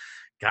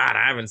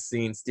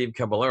seen Steve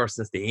Caballero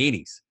since the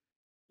 80s.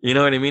 You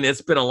know what I mean?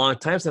 It's been a long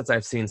time since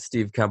I've seen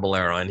Steve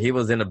Caballero, and he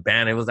was in a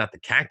band. It was at the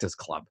Cactus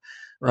Club.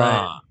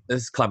 Right.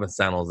 This club in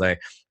San Jose.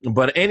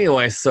 But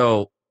anyway,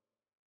 so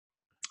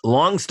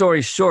long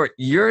story short,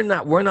 you're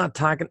not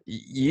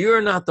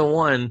the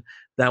one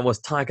that was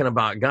talking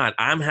about God.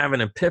 I'm having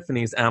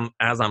epiphanies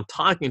as I'm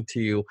talking to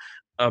you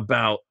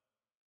about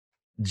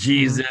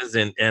Jesus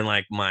and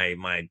like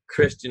my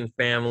Christian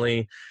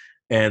family,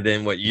 and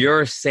then what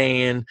you're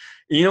saying,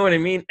 you know what I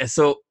mean? And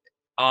so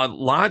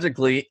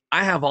logically,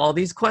 I have all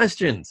these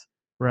questions,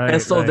 right?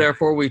 And so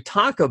therefore we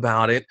talk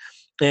about it,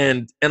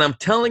 And I'm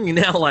telling you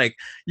now, like,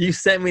 you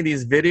sent me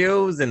these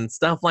videos and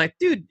stuff, like,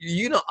 dude,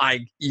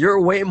 you're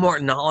way more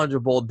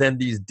knowledgeable than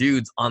these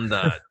dudes on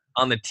the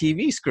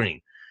TV screen,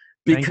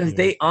 because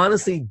they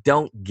honestly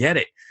don't get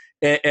it.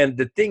 And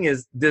the thing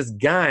is, this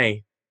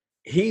guy,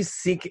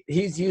 he's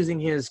using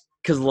his,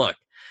 because look,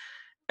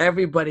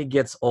 everybody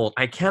gets old.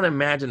 I can't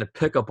imagine a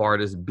pickup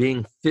artist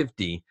being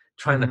 50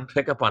 trying to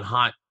pick up on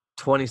hot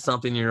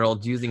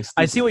 20-something-year-olds using.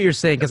 I see what you're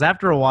saying, because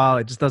after a while,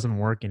 it just doesn't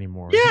work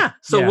anymore. Yeah.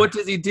 So what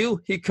does he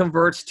do? He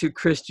converts to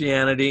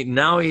Christianity.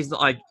 Now he's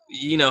like,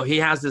 you know, he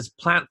has this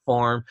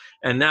platform,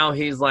 and now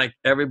he's like,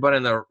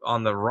 everybody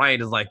on the right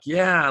is like,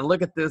 yeah,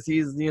 look at this.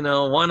 He's, you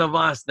know, one of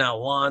us now,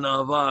 one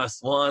of us,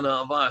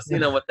 you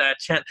know, with that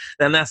chant.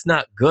 And that's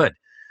not good.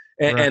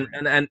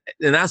 And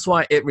that's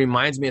why it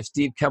reminds me of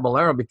Steve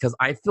Caballero, because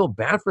I feel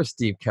bad for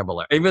Steve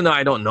Caballero, even though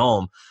I don't know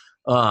him.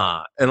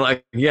 And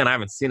like, again, I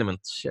haven't seen him in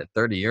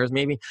 30 years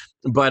maybe.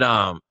 But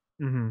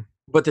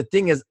but the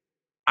thing is,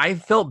 I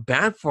felt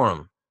bad for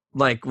him.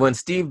 Like when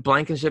Steve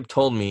Blankenship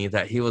told me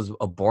that he was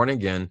a born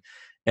again,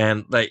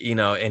 and like, you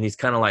know, and he's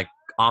kind of like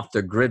off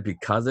the grid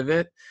because of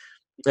it.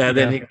 And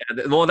then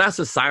that's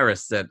what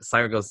Cyrus said.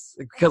 Cyrus goes,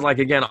 because like,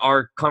 again,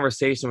 our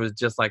conversation was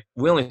just like,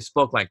 we only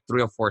spoke like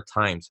 3 or 4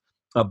 times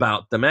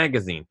about the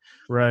magazine.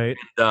 Right.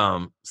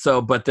 And,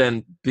 so, but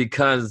then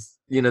because,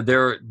 you know,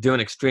 they're doing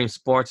extreme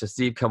sports, and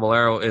Steve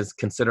Caballero is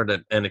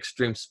considered an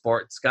extreme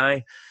sports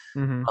guy.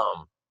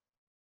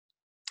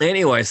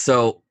 Anyway,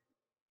 so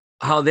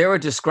how they were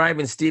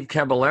describing Steve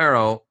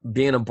Caballero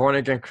being a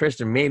born-again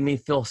Christian made me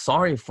feel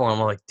sorry for him.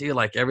 I'm like, dude,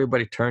 like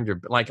everybody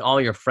like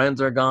all your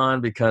friends are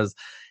gone because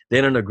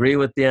they don't agree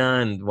with you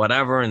and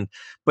whatever.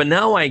 But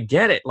now I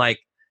get it. Like,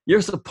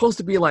 you're supposed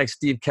to be like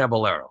Steve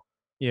Caballero.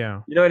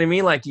 Yeah. You know what I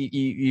mean? Like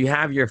you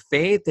have your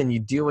faith and you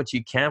do what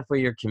you can for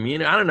your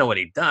community. I don't know what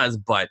he does,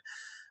 but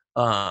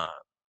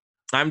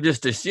I'm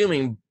just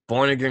assuming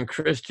born-again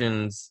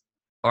Christians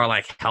are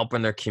like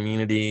helping their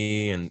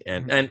community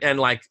and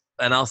like,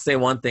 and I'll say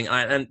one thing,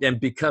 and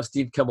because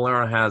Steve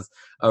Caballero has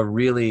a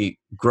really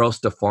gross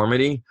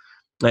deformity,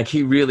 like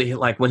he really,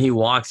 like when he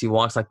walks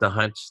like the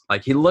hunch,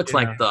 like he looks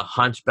like the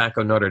Hunchback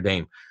of Notre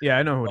Dame. Yeah,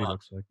 I know what he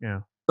looks like.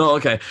 Yeah. Oh,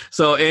 okay.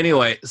 So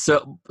anyway,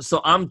 so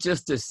I'm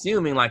just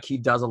assuming like he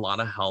does a lot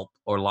of help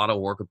or a lot of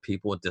work with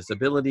people with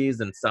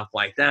disabilities and stuff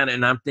like that.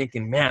 And I'm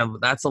thinking, man,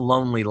 that's a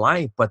lonely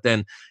life. But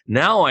then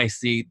now I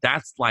see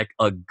that's like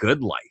a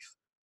good life.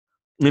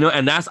 You know,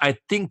 and I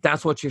think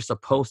that's what you're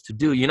supposed to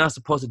do. You're not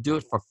supposed to do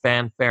it for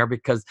fanfare,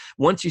 because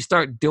once you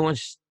start doing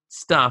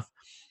stuff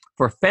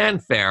for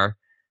fanfare,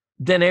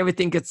 then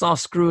everything gets all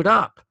screwed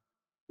up.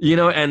 You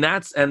know, and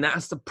that's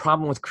the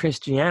problem with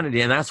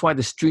Christianity. And that's why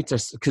the streets are,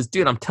 because,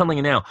 dude, I'm telling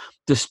you now,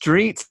 the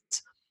streets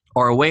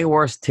are way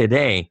worse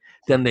today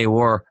than they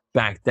were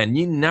back then.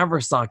 You never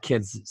saw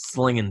kids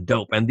slinging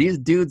dope. And these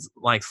dudes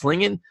like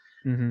slinging,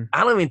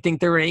 I don't even think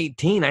they were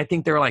 18. I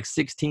think they were like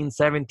 16,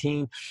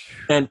 17.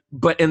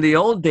 But in the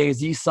old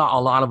days, you saw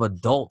a lot of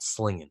adults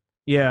slinging.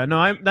 Yeah,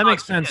 no, that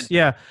makes sense.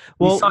 Yeah.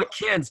 Well, you saw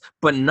kids,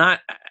 but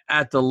not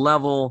at the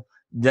level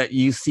that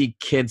you see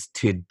kids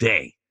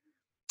today.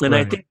 And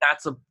I think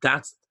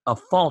that's a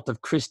fault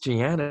of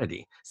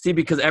Christianity. See,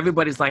 because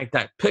everybody's like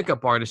that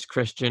pickup artist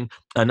Christian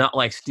and not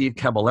like Steve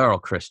Caballero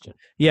Christian.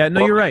 Yeah,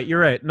 no, you're right. You're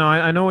right. No,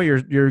 I know what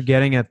you're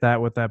getting at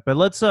that with that. But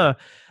let's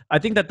I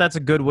think that's a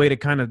good way to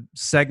kind of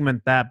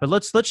segment that. But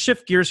let's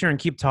shift gears here and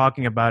keep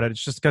talking about it.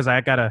 It's just because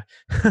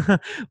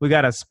we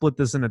gotta split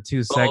this into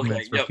 2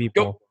 segments for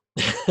people.